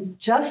been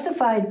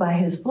justified by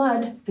his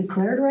blood,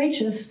 declared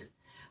righteous,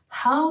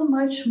 how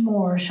much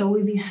more shall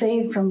we be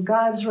saved from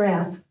God's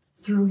wrath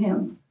through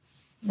him?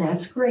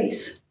 That's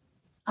grace.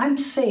 I'm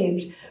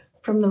saved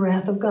from the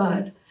wrath of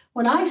God.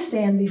 When I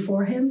stand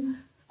before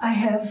him, I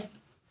have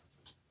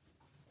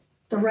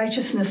the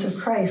righteousness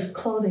of Christ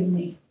clothing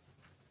me.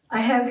 I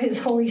have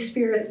his Holy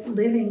Spirit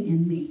living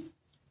in me.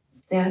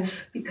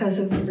 That's because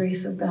of the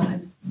grace of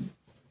God.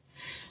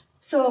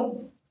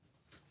 So,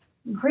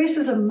 grace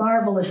is a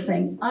marvelous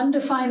thing,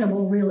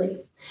 undefinable, really.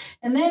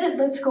 And then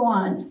let's go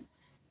on.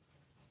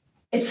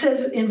 It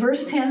says in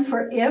verse 10,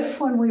 for if,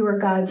 when we were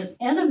God's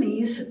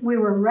enemies, we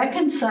were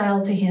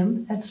reconciled to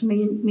him, that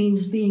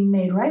means being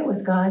made right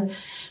with God,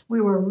 we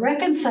were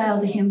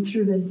reconciled to him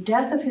through the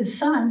death of his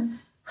Son,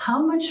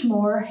 how much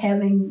more,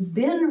 having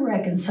been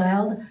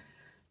reconciled,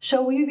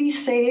 shall we be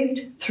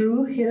saved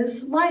through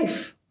his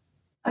life?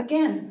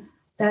 Again,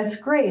 that's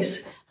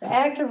grace. The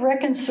act of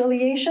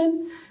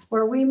reconciliation,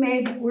 where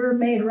we're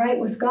made right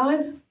with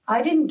God,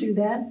 I didn't do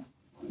that.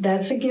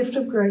 That's a gift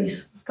of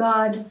grace.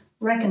 God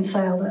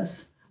reconciled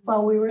us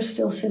while we were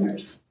still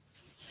sinners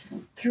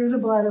through the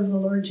blood of the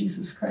Lord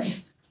Jesus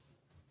Christ.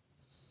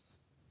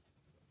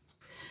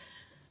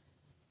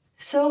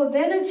 So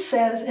then it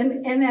says,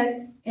 and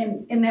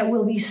that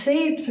we'll be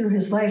saved through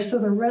his life. So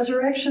the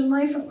resurrection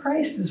life of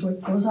Christ is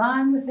what goes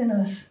on within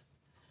us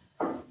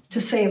to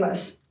save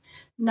us.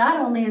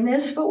 Not only in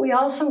this, but we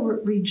also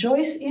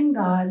rejoice in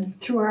God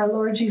through our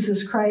Lord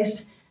Jesus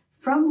Christ,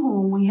 from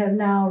whom we have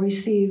now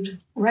received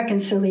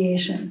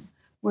reconciliation.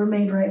 We're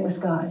made right with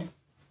God.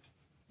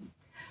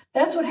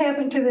 That's what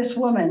happened to this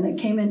woman that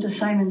came into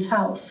Simon's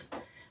house.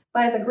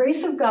 By the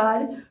grace of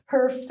God,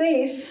 her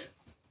faith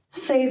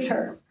saved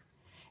her.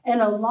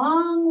 And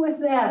along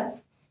with that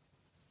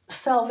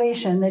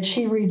salvation that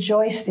she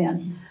rejoiced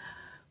in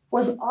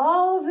was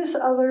all of this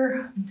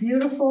other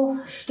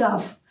beautiful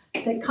stuff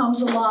that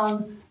comes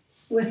along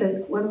with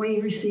it when we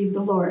receive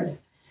the Lord.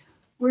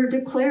 We're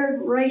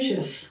declared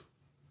righteous.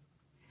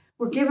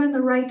 We're given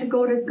the right to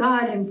go to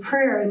God in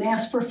prayer and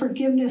ask for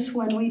forgiveness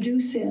when we do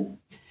sin.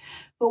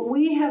 But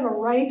we have a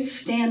right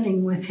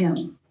standing with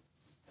him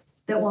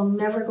that will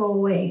never go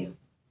away.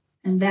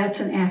 And that's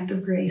an act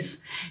of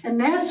grace. And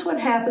that's what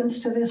happens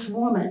to this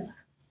woman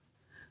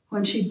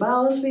when she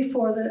bows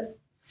before the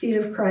feet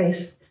of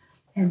Christ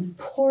and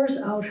pours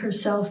out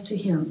herself to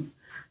him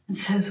and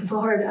says,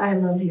 Lord, I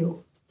love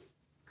you.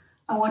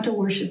 I want to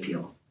worship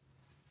you.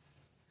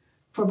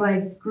 For by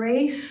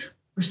grace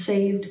we're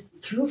saved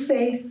through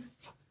faith,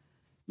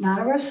 not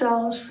of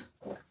ourselves.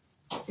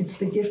 It's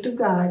the gift of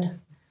God,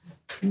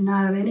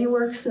 not of any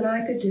works that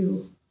I could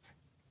do,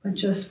 but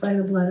just by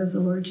the blood of the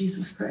Lord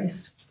Jesus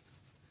Christ.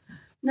 Isn't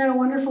that a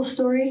wonderful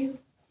story?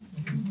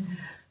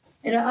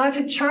 And it ought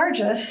to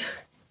charge us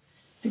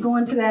to go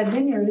into that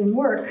vineyard and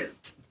work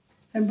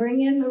and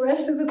bring in the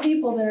rest of the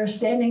people that are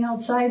standing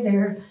outside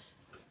there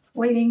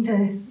waiting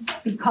to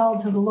be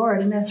called to the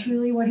Lord. And that's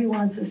really what he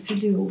wants us to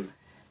do,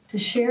 to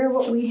share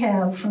what we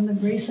have from the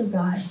grace of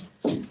God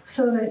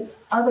so that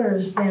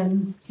others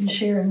then can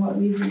share in what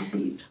we've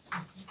received.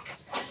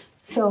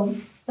 So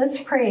let's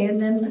pray, and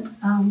then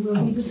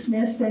we'll be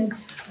dismissed. And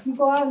you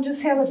go out and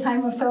just have a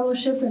time of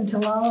fellowship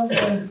until all of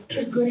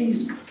the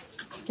goodies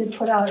get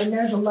put out. And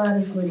there's a lot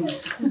of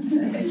goodies.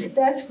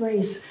 That's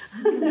grace.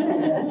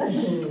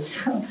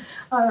 So,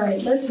 all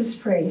right, let's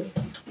just pray.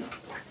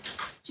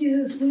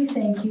 Jesus, we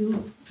thank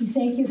you. We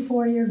thank you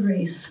for your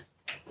grace.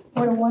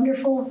 What a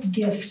wonderful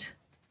gift.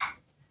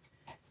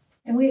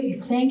 And we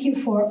thank you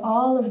for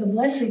all of the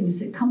blessings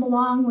that come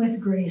along with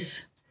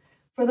grace,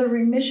 for the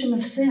remission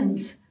of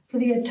sins, for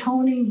the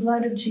atoning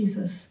blood of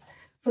Jesus,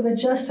 for the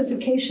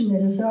justification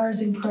that is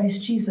ours in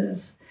Christ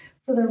Jesus,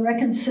 for the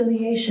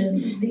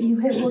reconciliation that you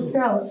have worked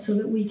out so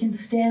that we can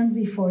stand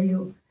before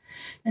you.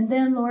 And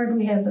then, Lord,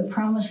 we have the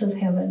promise of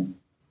heaven.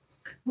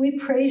 We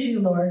praise you,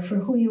 Lord, for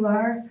who you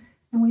are,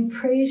 and we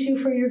praise you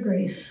for your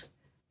grace.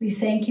 We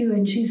thank you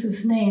in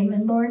Jesus' name.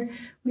 And Lord,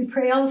 we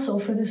pray also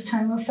for this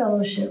time of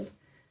fellowship,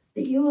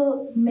 that you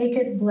will make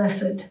it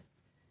blessed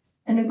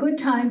and a good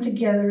time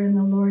together in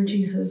the Lord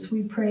Jesus.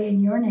 We pray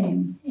in your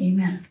name.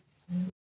 Amen.